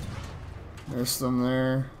 Missed them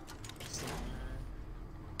there.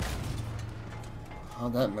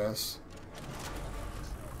 How'd that miss?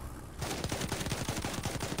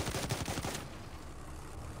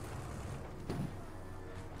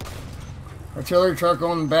 Artillery truck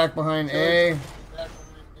going back behind A.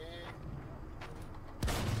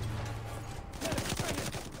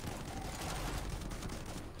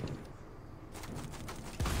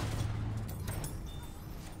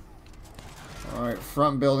 Alright,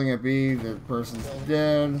 front building at B, the person's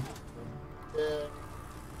dead.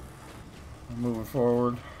 Moving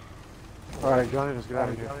forward. Alright, Johnny, let's get out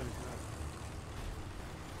of here.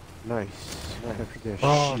 Nice.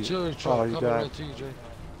 Oh, chill, Oh, you coming died. right to you, Jay.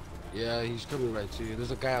 Yeah, he's coming right to you. There's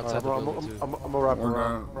a guy outside the I'm building, too. gonna wrap We're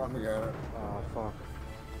around. done. We got it. Oh, fuck.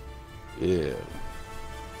 Yeah.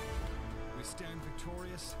 We stand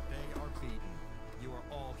victorious, they are beaten. You are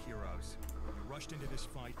all heroes. You rushed into this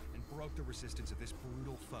fight and broke the resistance of this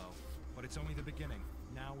brutal foe. But it's only the beginning.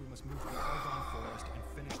 Now we must move to the Argonne Forest and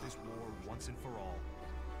finish this war once and for all.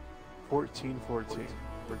 14-14.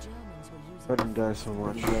 The Germans were using Let him die so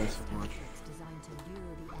much. tactics designed to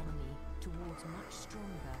lure the enemy towards much stronger.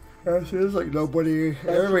 That seems like nobody.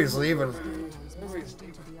 Everybody's leaving. Everybody's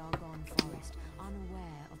into the Argonne Forest,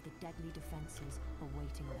 unaware of the deadly defenses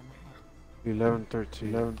awaiting them ahead.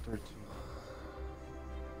 11-13. 11-13.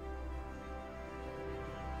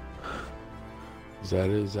 Is that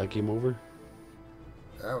it? Is that game over?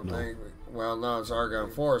 I don't think. Well, no, it's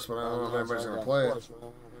Argonne Force, but I don't know if anybody's gonna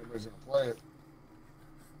play it.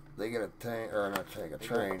 They get a tank, or not tank, a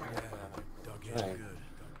train.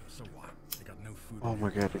 So what? They got no food. Oh my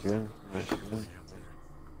god, again. Nice.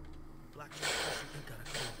 Black got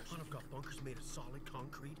a ton of got bunkers made of solid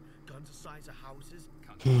concrete, guns the size of houses.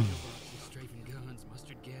 Strafing guns,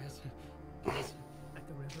 mustard gas. At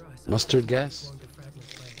the river, I saw Mustard gas? formed a fragment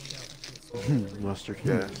by itself. Mustard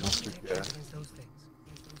gas. Mustard gas. Against those things.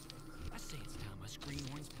 I say it's time my screen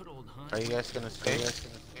ones put old Hunt. Are you guys gonna stay? I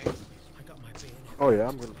got my bayonet. Oh yeah,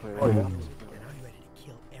 I'm gonna play it. And I'm ready to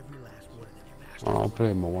kill every last one of them bastards. Oh, I'll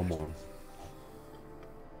play one more.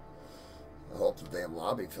 I hope the damn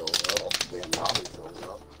lobby fills up.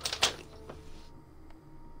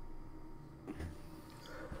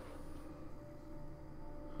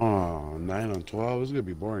 Oh, 9 on 12. It's gonna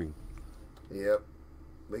be boring. Yep.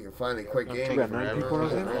 We can finally quit Don't game. take You got 9 people on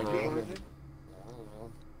forever. it?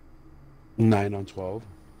 9 on 12.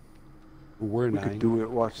 We're We 9. could do it.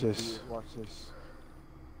 Watch this. Watch this.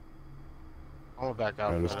 I'm gonna back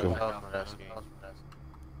out. Alright, let's go. That was my last game.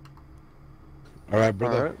 All right,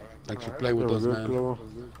 brother. Alright. Thanks for playing with us, man. Global.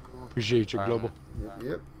 Appreciate you, Global.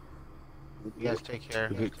 Yep. You guys take care.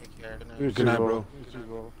 Good. Take care. Good night. You Good too, night, bro.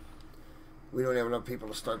 bro. We don't have enough people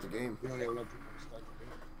to start the game.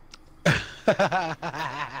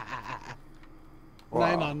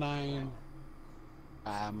 9 on 9.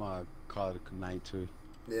 I'm gonna call it a night too.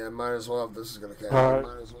 Yeah, might as well if this is gonna count. Alright.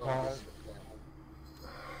 Might as well.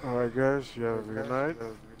 Alright, guys. You have a good night.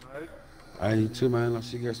 I need to, man. I'll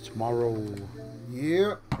see you guys tomorrow.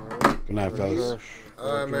 Yeah. Good night, fellas.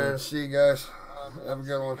 Alright, man. See you guys. Have a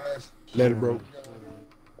good one. Later, bro.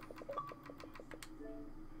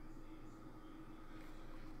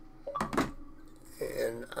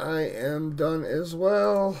 And I am done as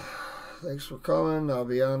well. Thanks for coming. I'll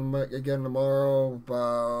be on again tomorrow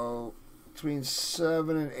about between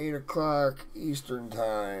 7 and 8 o'clock Eastern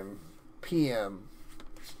Time, PM.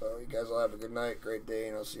 So you guys will have a good night, great day,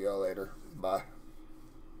 and I'll see y'all later. Bye.